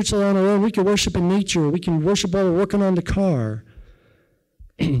be spiritual on our own, we can worship in nature, we can worship while we're working on the car.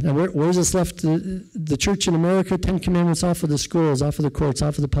 And where's this left the church in America? 10 Commandments off of the schools, off of the courts,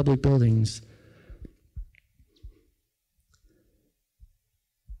 off of the public buildings.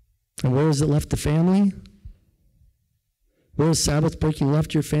 And where has it left the family? Where has Sabbath breaking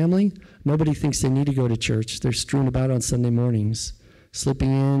left your family? Nobody thinks they need to go to church. They're strewn about on Sunday mornings.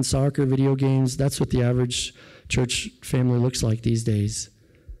 Slipping in, soccer, video games. That's what the average church family looks like these days.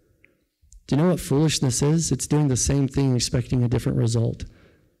 Do you know what foolishness is? It's doing the same thing, expecting a different result.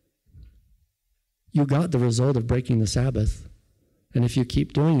 You got the result of breaking the Sabbath. And if you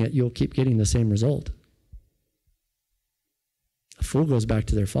keep doing it, you'll keep getting the same result. A fool goes back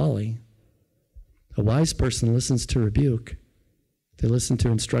to their folly. A wise person listens to rebuke. They listen to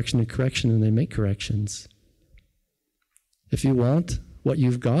instruction and correction, and they make corrections. If you want what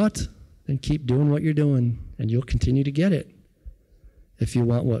you've got, then keep doing what you're doing, and you'll continue to get it. If you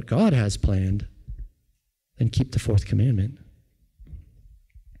want what God has planned, then keep the fourth commandment.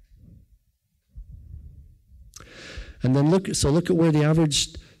 And then look at where the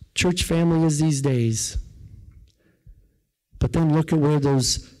average church family is these days. But then look at where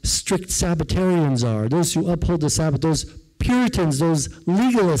those strict Sabbatarians are, those who uphold the Sabbath, those Puritans, those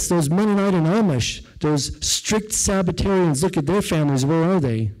legalists, those Mennonite and Amish, those strict Sabbatarians. Look at their families. Where are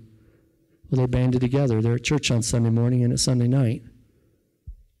they? Well, they're banded together. They're at church on Sunday morning and at Sunday night.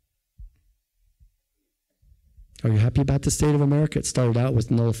 Are you happy about the state of America? It started out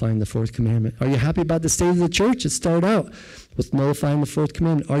with nullifying the fourth commandment. Are you happy about the state of the church? It started out with nullifying the fourth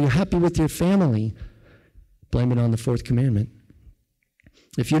commandment. Are you happy with your family? Blame it on the fourth commandment.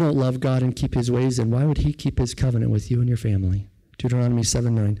 If you don't love God and keep his ways, then why would he keep his covenant with you and your family? Deuteronomy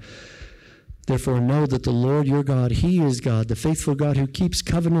 7:9. Therefore know that the Lord your God, he is God, the faithful God who keeps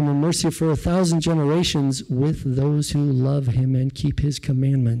covenant and mercy for 1,000 generations with those who love him and keep his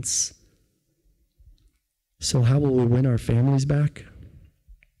commandments. So how will we win our families back?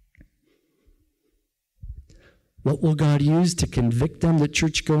 What will God use to convict them that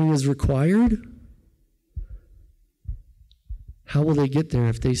church going is required? How will they get there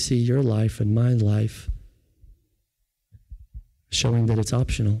if they see your life and my life showing that it's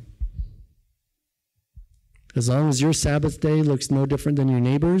optional? As long as your Sabbath day looks no different than your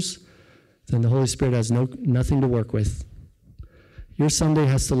neighbor's, then the Holy Spirit has nothing to work with. Your Sunday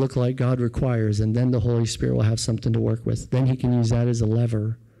has to look like God requires, and then the Holy Spirit will have something to work with. Then he can use that as a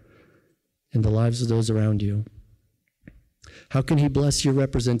lever in the lives of those around you. How can he bless your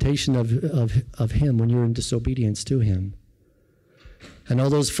representation of him when you're in disobedience to him? And all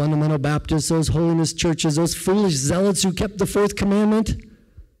those fundamental Baptists, those holiness churches, those foolish zealots who kept the fourth commandment,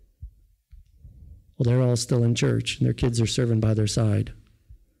 well, they're all still in church, and their kids are serving by their side.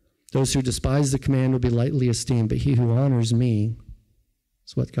 Those who despise the command will be lightly esteemed, but he who honors me,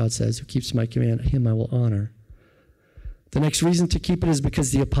 that's what God says, who keeps my command, him I will honor. The next reason to keep it is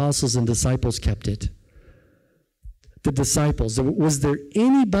because the apostles and disciples kept it. The disciples, was there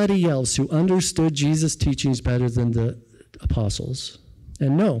anybody else who understood Jesus' teachings better than the apostles?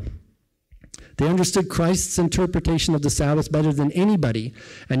 And no. They understood Christ's interpretation of the Sabbath better than anybody.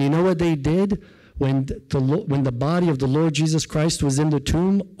 And you know what they did when the body of the Lord Jesus Christ was in the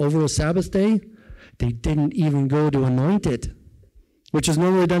tomb over a Sabbath day? They didn't even go to anoint it, which is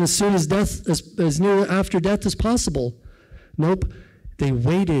normally done as soon as death, as near after death as possible. Nope. They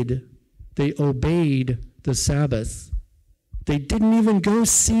waited. They obeyed the Sabbath. They didn't even go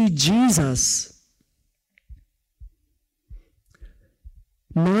see Jesus.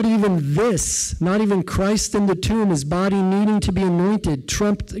 Not even this, not even Christ in the tomb, his body needing to be anointed,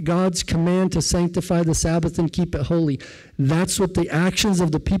 trumped God's command to sanctify the Sabbath and keep it holy. That's what the actions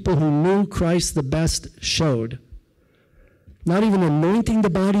of the people who knew Christ the best showed. Not even anointing the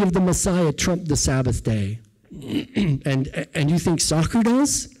body of the Messiah trumped the Sabbath day. And you think soccer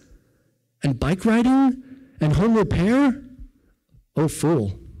does? And bike riding? And home repair? Oh,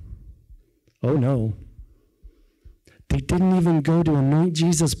 fool. Oh, no. They didn't even go to anoint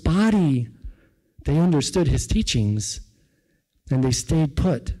Jesus' body. They understood his teachings, and they stayed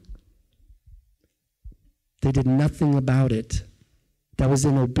put. They did nothing about it. That was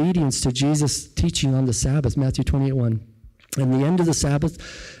in obedience to Jesus' teaching on the Sabbath, Matthew 28:1. And the end of the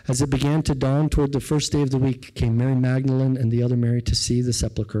Sabbath, as it began to dawn toward the first day of the week, came Mary Magdalene and the other Mary to see the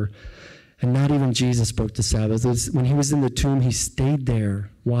sepulchre. And not even Jesus broke the Sabbath. When he was in the tomb, he stayed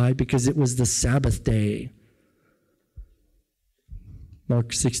there. Why? Because it was the Sabbath day.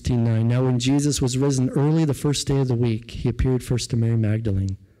 Mark 16:9. Now when Jesus was risen early the first day of the week, he appeared first to Mary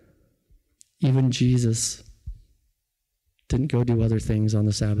Magdalene. Even Jesus didn't go do other things on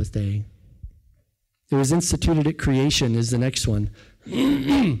the Sabbath day. It was instituted at creation is the next one.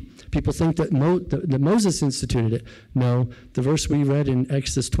 People think that Moses instituted it. No, the verse we read in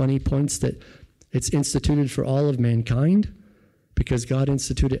Exodus 20 points that it's instituted for all of mankind because God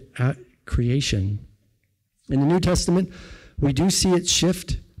instituted it at creation. In the New Testament, we do see it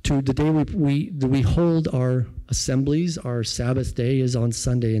shift to the day we hold our assemblies. Our Sabbath day is on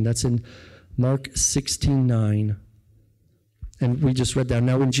Sunday, and that's in Mark 16:9. And we just read that.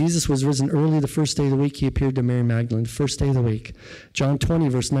 Now, when Jesus was risen early the first day of the week, he appeared to Mary Magdalene, first day of the week. John 20,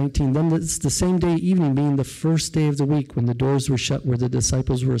 verse 19. Then it's the same day evening, being the first day of the week, when the doors were shut, where the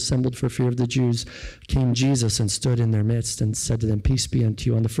disciples were assembled for fear of the Jews, came Jesus and stood in their midst and said to them, peace be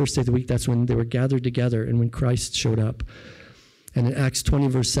unto you. On the first day of the week, that's when they were gathered together and when Christ showed up. And in Acts 20,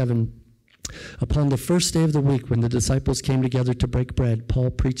 verse 7, upon the first day of the week, when the disciples came together to break bread,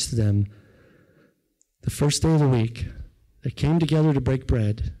 Paul preached to them. The first day of the week, they came together to break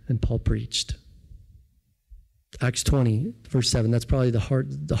bread, and Paul preached. Acts 20, verse 7, that's probably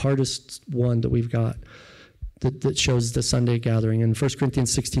the hardest one that we've got that shows the Sunday gathering. And 1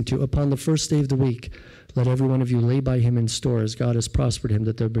 Corinthians 16:2, upon the first day of the week, let every one of you lay by him in store, as God has prospered him,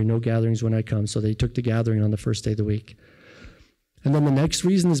 that there be no gatherings when I come. So they took the gathering on the first day of the week. And then the next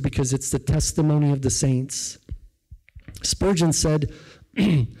reason is because it's the testimony of the saints. Spurgeon said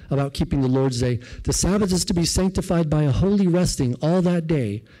about keeping the Lord's Day, the Sabbath is to be sanctified by a holy resting all that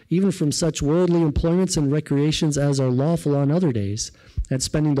day, even from such worldly employments and recreations as are lawful on other days, and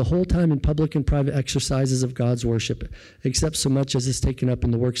spending the whole time in public and private exercises of God's worship, except so much as is taken up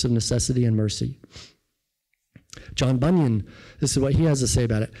in the works of necessity and mercy. John Bunyan, this is what he has to say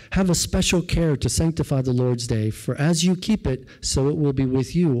about it. Have a special care to sanctify the Lord's Day, for as you keep it, so it will be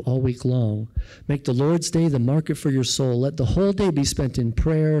with you all week long. Make the Lord's Day the market for your soul. Let the whole day be spent in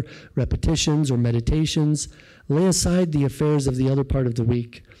prayer, repetitions, or meditations. Lay aside the affairs of the other part of the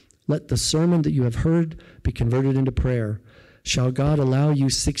week. Let the sermon that you have heard be converted into prayer. Shall God allow you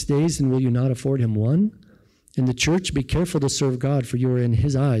 6 days, and will you not afford him one? In the church, be careful to serve God, for you are in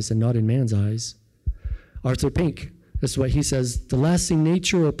his eyes and not in man's eyes. Arthur Pink, this is what he says, the lasting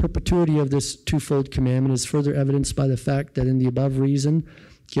nature or perpetuity of this twofold commandment is further evidenced by the fact that in the above reason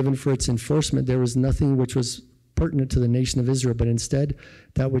given for its enforcement, there was nothing which was pertinent to the nation of Israel, but instead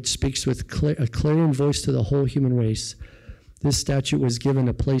that which speaks with a clarion voice to the whole human race. This statute was given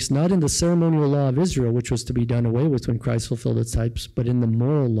a place not in the ceremonial law of Israel, which was to be done away with when Christ fulfilled its types, but in the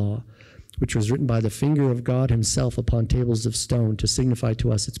moral law, which was written by the finger of God himself upon tables of stone to signify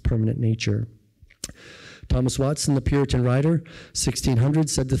to us its permanent nature. Thomas Watson, the Puritan writer, 1600,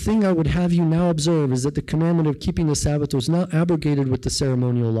 said, the thing I would have you now observe is that the commandment of keeping the Sabbath was not abrogated with the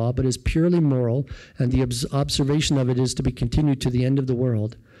ceremonial law, but is purely moral, and the observation of it is to be continued to the end of the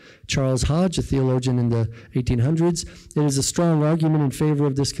world. Charles Hodge, a theologian in the 1800s, it is a strong argument in favor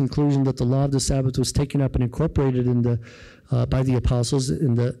of this conclusion that the law of the Sabbath was taken up and incorporated by the apostles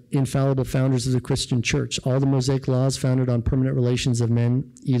and the infallible founders of the Christian church. All the Mosaic laws founded on permanent relations of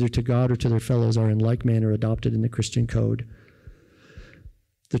men, either to God or to their fellows, are in like manner adopted in the Christian code.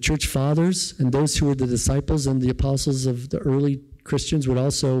 The church fathers and those who were the disciples and the apostles of the early Christians would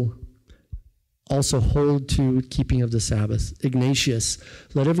also hold to keeping of the Sabbath. Ignatius,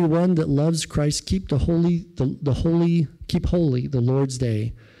 let everyone that loves Christ keep holy the Lord's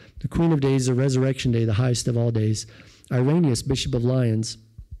day. The Queen of Days, the resurrection day, the highest of all days. Irenaeus, Bishop of Lyons,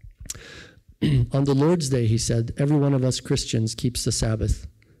 on the Lord's Day, he said, every one of us Christians keeps the Sabbath.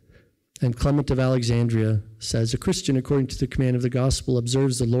 And Clement of Alexandria says, a Christian, according to the command of the gospel,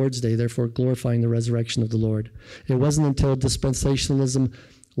 observes the Lord's Day, therefore glorifying the resurrection of the Lord. It wasn't until dispensationalism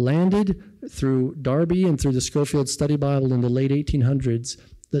landed through Darby and through the Schofield Study Bible in the late 1800s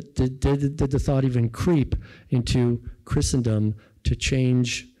that did the thought even creep into Christendom to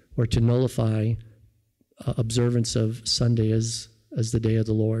change or to nullify observance of Sunday as the day of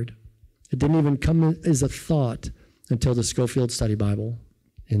the Lord. It didn't even come as a thought until the Schofield Study Bible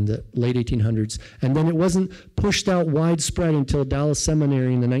in the late 1800s. And then it wasn't pushed out widespread until Dallas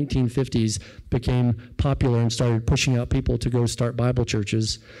Seminary in the 1950s became popular and started pushing out people to go start Bible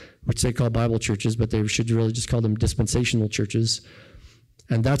churches, which they call Bible churches, but they should really just call them dispensational churches.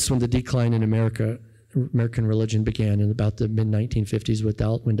 And that's when the decline in American religion began in about the mid-1950s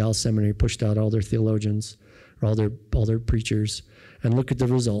when Dallas Seminary pushed out all their theologians or all their preachers. And look at the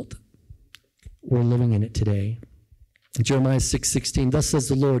result. We're living in it today. Jeremiah 6:16, thus says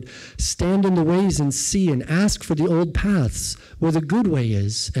the Lord, stand in the ways and see and ask for the old paths where the good way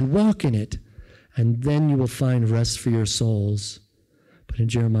is and walk in it, and then you will find rest for your souls. But in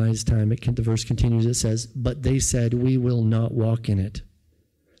Jeremiah's time, the verse continues, it says, but they said, we will not walk in it.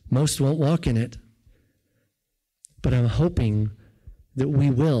 Most won't walk in it. But I'm hoping that we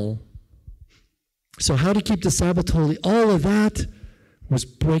will. So how to keep the Sabbath holy? All of that was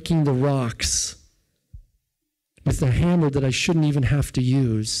breaking the rocks with a hammer that I shouldn't even have to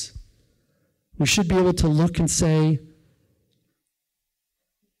use. We should be able to look and say,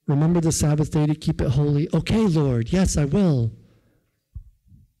 remember the Sabbath day to keep it holy? Okay, Lord, yes, I will.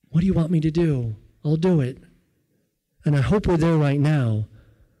 What do you want me to do? I'll do it. And I hope we're there right now.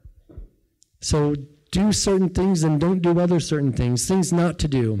 So do certain things and don't do other certain things. Things not to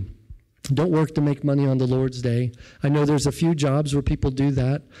do. Don't work to make money on the Lord's day. I know there's a few jobs where people do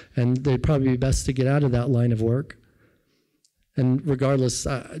that, and they'd probably be best to get out of that line of work. And regardless,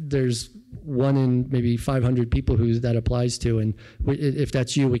 there's one in maybe 500 people who that applies to, and if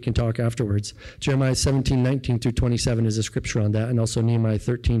that's you, we can talk afterwards. Jeremiah 17:19-27 is a scripture on that, and also Nehemiah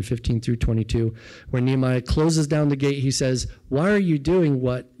 13:15-22, where Nehemiah closes down the gate. He says, why are you doing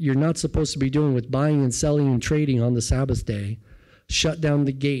what you're not supposed to be doing with buying and selling and trading on the Sabbath day? Shut down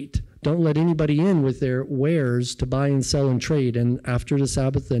the gate. Don't let anybody in with their wares to buy and sell and trade, and after the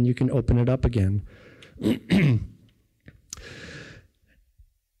Sabbath, then you can open it up again.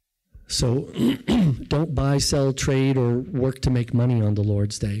 So don't buy, sell, trade, or work to make money on the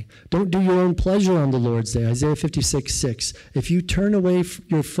Lord's day. Don't do your own pleasure on the Lord's day. Isaiah 56:6. If you turn away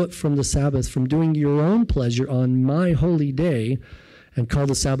your foot from the Sabbath, from doing your own pleasure on my holy day, and call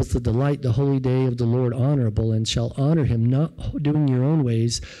the Sabbath a delight, the holy day of the Lord honorable, and shall honor him, not doing your own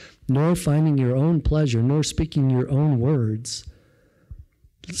ways, nor finding your own pleasure, nor speaking your own words.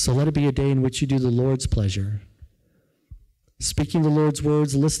 So let it be a day in which you do the Lord's pleasure. Speaking the Lord's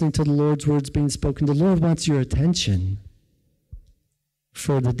words, listening to the Lord's words being spoken. The Lord wants your attention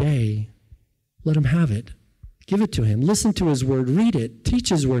for the day. Let him have it. Give it to him. Listen to his word. Read it. Teach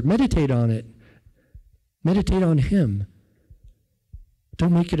his word. Meditate on it. Meditate on him.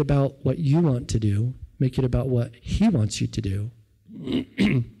 Don't make it about what you want to do. Make it about what he wants you to do.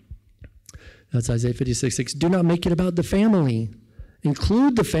 That's Isaiah 56:6. Do not make it about the family.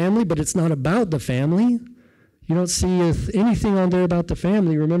 Include the family, but it's not about the family. You don't see anything on there about the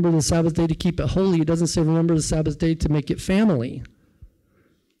family. Remember the Sabbath day to keep it holy. It doesn't say remember the Sabbath day to make it family.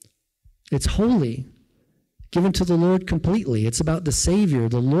 It's holy, given to the Lord completely. It's about the Savior,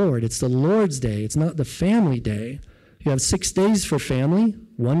 the Lord. It's the Lord's day. It's not the family day. You have 6 days for family,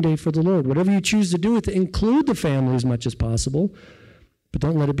 1 day for the Lord. Whatever you choose to do with it, include the family as much as possible, but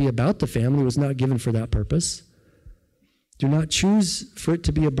don't let it be about the family. It was not given for that purpose. Do not choose for it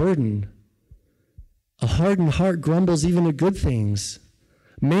to be a burden. A hardened heart grumbles even at good things.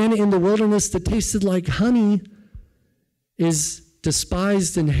 Man in the wilderness that tasted like honey is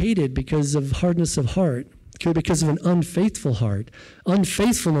despised and hated because of hardness of heart, because of an unfaithful heart.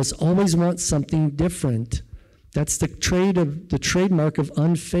 Unfaithfulness always wants something different. That's the trademark of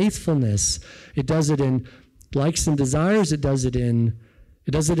unfaithfulness. It does it in likes and desires. It does it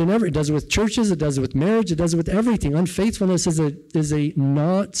with churches. It does it with marriage. It does it with everything. Unfaithfulness is a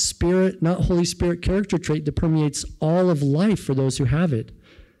not Holy Spirit character trait that permeates all of life for those who have it.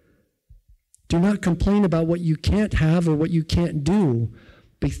 Do not complain about what you can't have or what you can't do.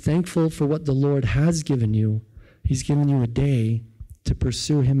 Be thankful for what the Lord has given you. He's given you a day to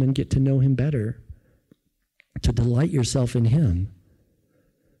pursue him and get to know him better, to delight yourself in him.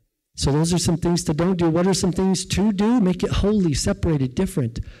 So those are some things to don't do. What are some things to do? Make it holy, separated,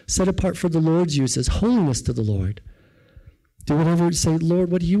 different, set apart for the Lord's uses, holiness to the Lord. Do whatever, say,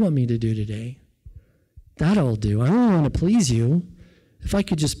 Lord, what do you want me to do today? That I'll do. I don't want to please you. If I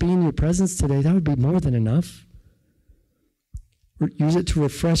could just be in your presence today, that would be more than enough. Use it to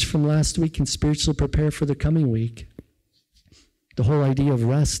refresh from last week and spiritually prepare for the coming week. The whole idea of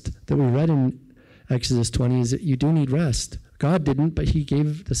rest that we read in Exodus 20 is that you do need rest. God didn't, but he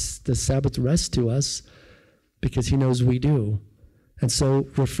gave the Sabbath rest to us because he knows we do. And so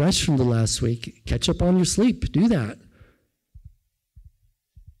refresh from the last week. Catch up on your sleep. Do that.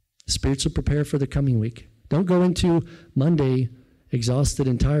 Spiritually prepare for the coming week. Don't go into Monday exhausted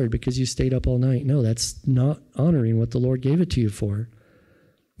and tired because you stayed up all night. No, that's not honoring what the Lord gave it to you for.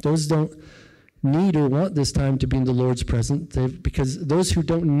 Those don't need or want this time to be in the Lord's presence, because those who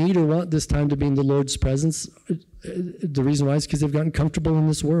don't need or want this time to be in the Lord's presence, the reason why is because they've gotten comfortable in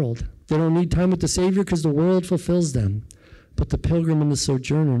this world. They don't need time with the Savior because the world fulfills them. But the pilgrim and the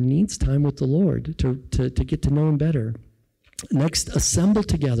sojourner needs time with the Lord to get to know him better. Next, assemble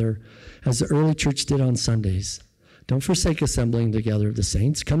together as the early church did on Sundays. Don't forsake assembling together of the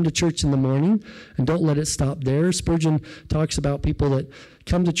saints. Come to church in the morning, and don't let it stop there. Spurgeon talks about people that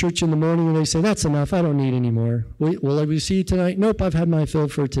come to church in the morning and they say, that's enough, I don't need any more. Will we see you tonight? Nope, I've had my fill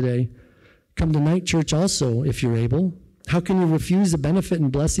for today. Come to night church also, if you're able. How can you refuse the benefit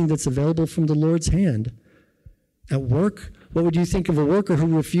and blessing that's available from the Lord's hand? At work, what would you think of a worker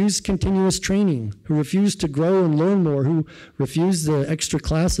who refused continuous training, who refused to grow and learn more, who refused the extra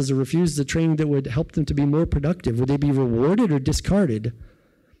classes or refused the training that would help them to be more productive? Would they be rewarded or discarded?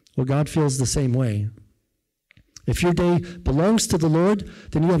 Well, God feels the same way. If your day belongs to the Lord,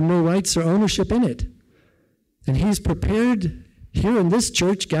 then you have no rights or ownership in it. And he's prepared here in this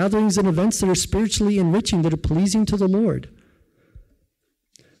church gatherings and events that are spiritually enriching, that are pleasing to the Lord.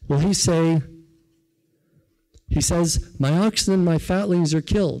 Will he say, He says, my oxen and my fatlings are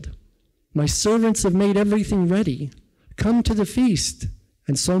killed. My servants have made everything ready. Come to the feast.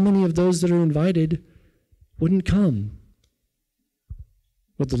 And so many of those that are invited wouldn't come.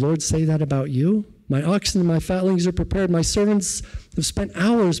 Would the Lord say that about you? My oxen and my fatlings are prepared. My servants have spent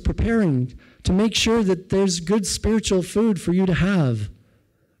hours preparing to make sure that there's good spiritual food for you to have.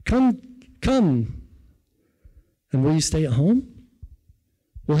 Come. And will you stay at home?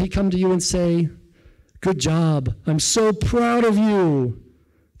 Will he come to you and say, good job, I'm so proud of you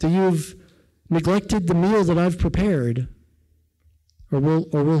that you've neglected the meal that I've prepared? Or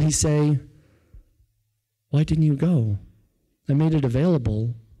will he say, why didn't you go? I made it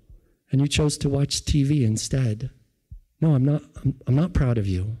available, and you chose to watch TV instead. No, I'm not proud of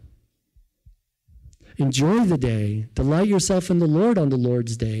you. Enjoy the day. Delight yourself in the Lord on the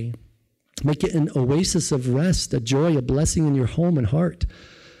Lord's day. Make it an oasis of rest, a joy, a blessing in your home and heart.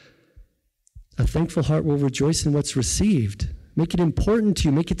 A thankful heart will rejoice in what's received. Make it important to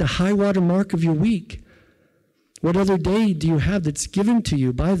you. Make it the high water mark of your week. What other day do you have that's given to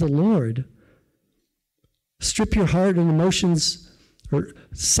you by the Lord? Strip your heart and emotions, or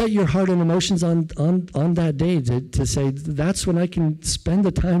set your heart and emotions on that day to say, that's when I can spend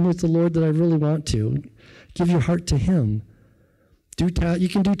the time with the Lord that I really want to. Give your heart to him. You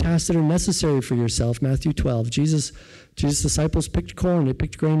can do tasks that are necessary for yourself. Matthew 12. Jesus' disciples picked corn. They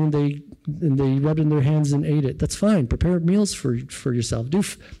picked grain and they rubbed it in their hands and ate it. That's fine. Prepare meals for yourself.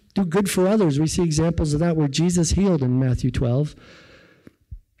 Do good for others. We see examples of that where Jesus healed in Matthew 12.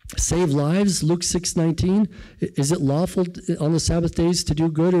 Save lives, Luke 6:19. Is it lawful on the Sabbath days to do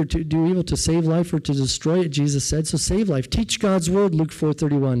good or to do evil, to save life or to destroy it? Jesus said. So save life. Teach God's word, Luke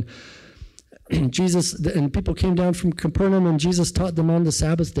 4:31. Jesus and people came down from Capernaum, and Jesus taught them on the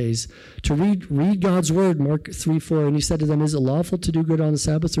Sabbath days to read God's word, Mark 3:4. And he said to them, is it lawful to do good on the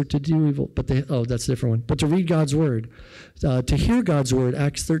Sabbath or to do evil? That's a different one. But to read God's word, to hear God's word,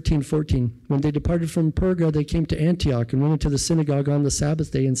 Acts 13:14. When they departed from Perga, they came to Antioch and went into the synagogue on the Sabbath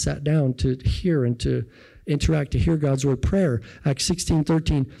day and sat down to hear and to interact, to hear God's word. Prayer, Acts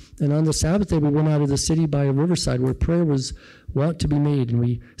 16:13. And on the Sabbath day, we went out of the city by a riverside where prayer was wont to be made, and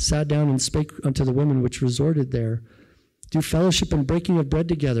we sat down and spake unto the women which resorted there. Do fellowship and breaking of bread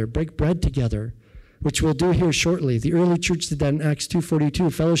together, break bread together, which we'll do here shortly. The early church did that in Acts 2:42.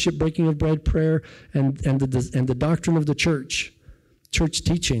 Fellowship, breaking of bread, prayer, and the doctrine of the church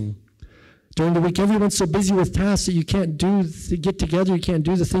teaching. During the week, everyone's so busy with tasks that you can't get together, you can't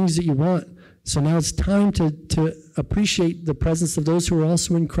do the things that you want. So now it's time to appreciate the presence of those who are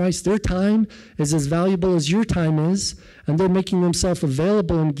also in Christ. Their time is as valuable as your time is, and they're making themselves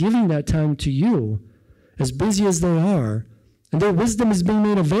available and giving that time to you, as busy as they are. And their wisdom is being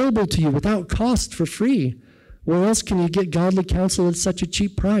made available to you without cost, for free. Where else can you get godly counsel at such a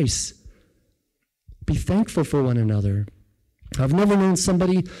cheap price? Be thankful for one another. I've never known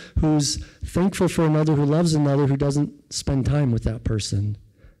somebody who's thankful for another, who loves another, who doesn't spend time with that person.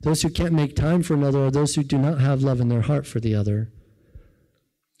 Those who can't make time for another are those who do not have love in their heart for the other.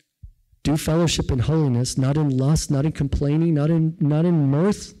 Do fellowship in holiness, not in lust, not in complaining, not in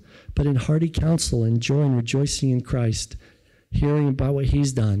mirth, but in hearty counsel and joy and rejoicing in Christ, hearing about what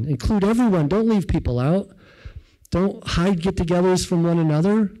he's done. Include everyone. Don't leave people out. Don't hide get-togethers from one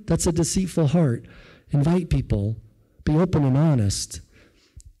another. That's a deceitful heart. Invite people. Be open and honest.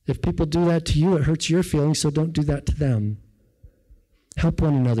 If people do that to you, it hurts your feelings, so don't do that to them. Help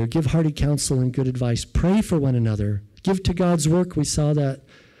one another. Give hearty counsel and good advice. Pray for one another. Give to God's work. We saw that.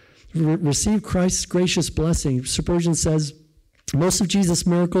 Receive Christ's gracious blessing. Spurgeon says, most of Jesus'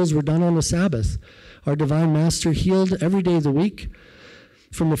 miracles were done on the Sabbath. Our divine master healed every day of the week.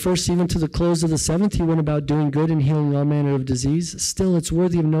 From the first even to the close of the seventh, he went about doing good and healing all manner of disease. Still, it's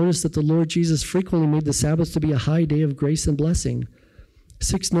worthy of notice that the Lord Jesus frequently made the Sabbath to be a high day of grace and blessing.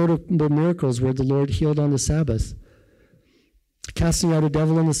 6 notable miracles where the Lord healed on the Sabbath. Casting out a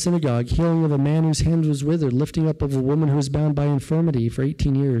devil in the synagogue, healing of a man whose hand was withered, lifting up of a woman who was bound by infirmity for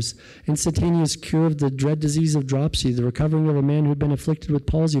 18 years, instantaneous cure of the dread disease of dropsy, the recovering of a man who had been afflicted with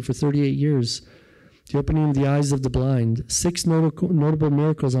palsy for 38 years, the opening of the eyes of the blind. 6 notable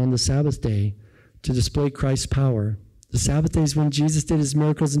miracles on the Sabbath day to display Christ's power. The Sabbath day is when Jesus did his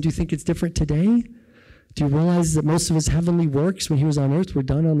miracles, and do you think it's different today? Do you realize that most of his heavenly works when he was on earth were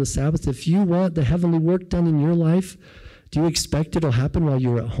done on the Sabbath? If you want the heavenly work done in your life, do you expect it'll happen while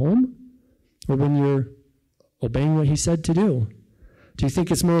you're at home or when you're obeying what he said to do? Do you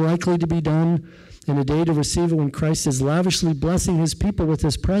think it's more likely to be done in a day to receive it when Christ is lavishly blessing his people with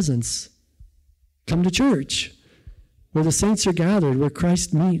his presence? Come to church, where the saints are gathered, where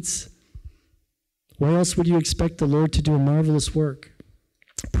Christ meets. Where else would you expect the Lord to do a marvelous work?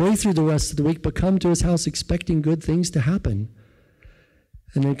 Pray through the rest of the week, but come to his house expecting good things to happen.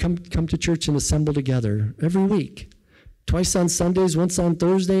 And then come to church and assemble together every week. Twice on Sundays, once on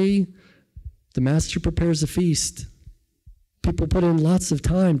Thursday. The master prepares a feast. People put in lots of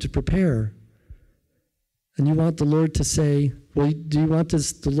time to prepare. And you want the Lord to say, well, do you want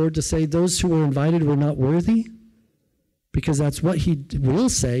the Lord to say those who were invited were not worthy? Because that's what he will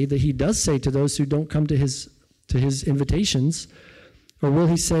say, that he does say to those who don't come to his invitations. Or will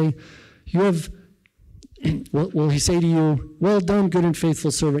he say, will he say to you, well done, good and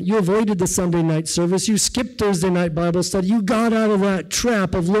faithful servant. You avoided the Sunday night service. You skipped Thursday night Bible study. You got out of that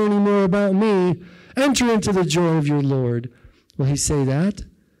trap of learning more about me. Enter into the joy of your Lord. Will he say that?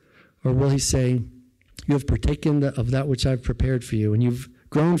 Or will he say, you have partaken of that which I've prepared for you, and you've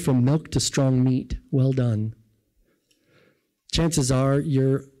grown from milk to strong meat. Well done. Chances are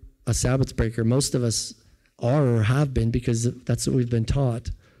you're a Sabbath breaker. Most of us are or have been, because that's what we've been taught.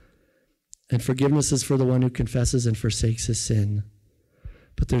 And forgiveness is for the one who confesses and forsakes his sin.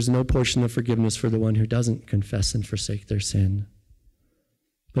 But there's no portion of forgiveness for the one who doesn't confess and forsake their sin.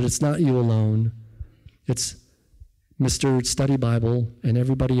 But it's not you alone. It's Mr. Study Bible and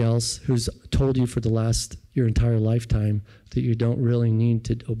everybody else who's told you for your entire lifetime that you don't really need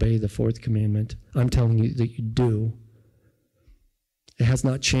to obey the fourth commandment. I'm telling you that you do. It has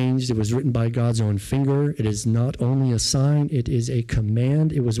not changed. It was written by God's own finger. It is not only a sign, it is a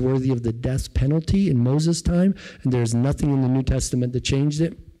command. It was worthy of the death penalty in Moses' time, and there's nothing in the New Testament that changed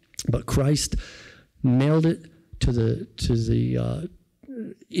it. But Christ nailed it to the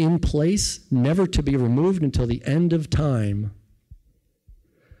in place, never to be removed until the end of time.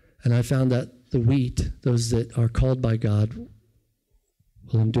 And I found that the wheat, those that are called by God,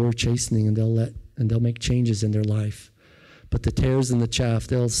 will endure chastening, and they'll make changes in their life. But the tares and the chaff,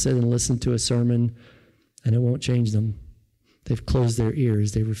 they'll sit and listen to a sermon, and it won't change them. They've closed their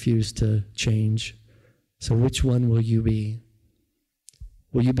ears. They refuse to change. So which one will you be?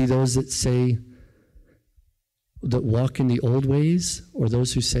 Will you be those that walk in the old ways, or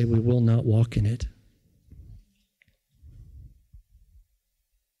those who say we will not walk in it?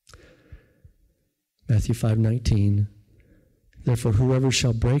 Matthew 5:19. Therefore, whoever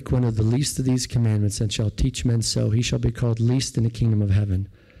shall break one of the least of these commandments and shall teach men so, he shall be called least in the kingdom of heaven.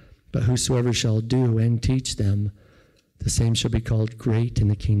 But whosoever shall do and teach them, the same shall be called great in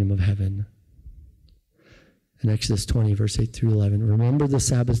the kingdom of heaven. In Exodus 20, verse 8 through 11, remember the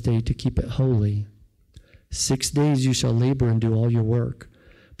Sabbath day to keep it holy. 6 days you shall labor and do all your work,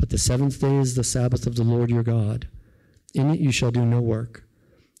 but the seventh day is the Sabbath of the Lord your God. In it you shall do no work.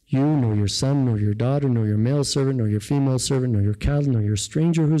 You, nor your son, nor your daughter, nor your male servant, nor your female servant, nor your cattle, nor your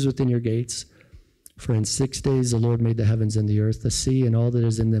stranger who is within your gates. For in 6 days the Lord made the heavens and the earth, the sea, and all that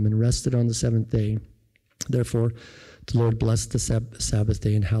is in them, and rested on the seventh day. Therefore the Lord blessed the Sabbath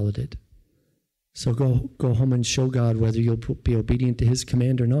day and hallowed it. So go home and show God whether you'll be obedient to his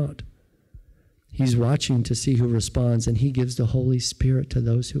command or not. He's watching to see who responds, and he gives the Holy Spirit to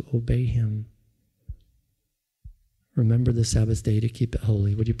those who obey him. Remember the Sabbath day to keep it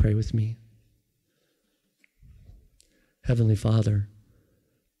holy. Would you pray with me? Heavenly Father,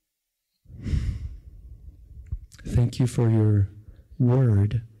 thank you for your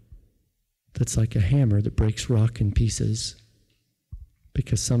word that's like a hammer that breaks rock in pieces.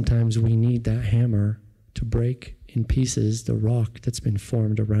 Because sometimes we need that hammer to break in pieces the rock that's been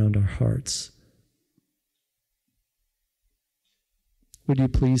formed around our hearts. Would you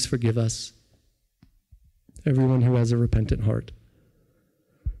please forgive us, everyone who has a repentant heart,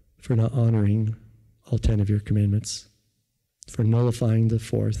 for not honoring all 10 of your commandments, for nullifying the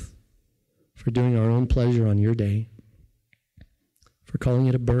fourth, for doing our own pleasure on your day, for calling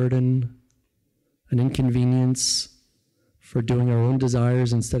it a burden, an inconvenience, for doing our own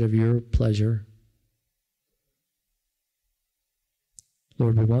desires instead of your pleasure.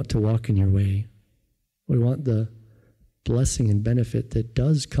 Lord, we want to walk in your way. We want the blessing and benefit that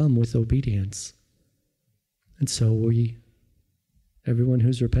does come with obedience. And so everyone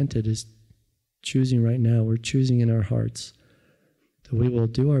who's repented is choosing right now, we're choosing in our hearts that we will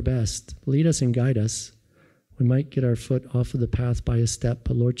do our best. Lead us and guide us. We might get our foot off of the path by a step,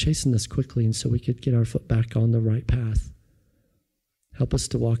 but Lord, chasten us quickly and so we could get our foot back on the right path. Help us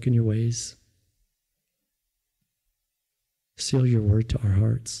to walk in your ways. Seal your word to our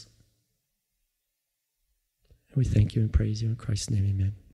hearts. And we thank you and praise you in Christ's name, amen.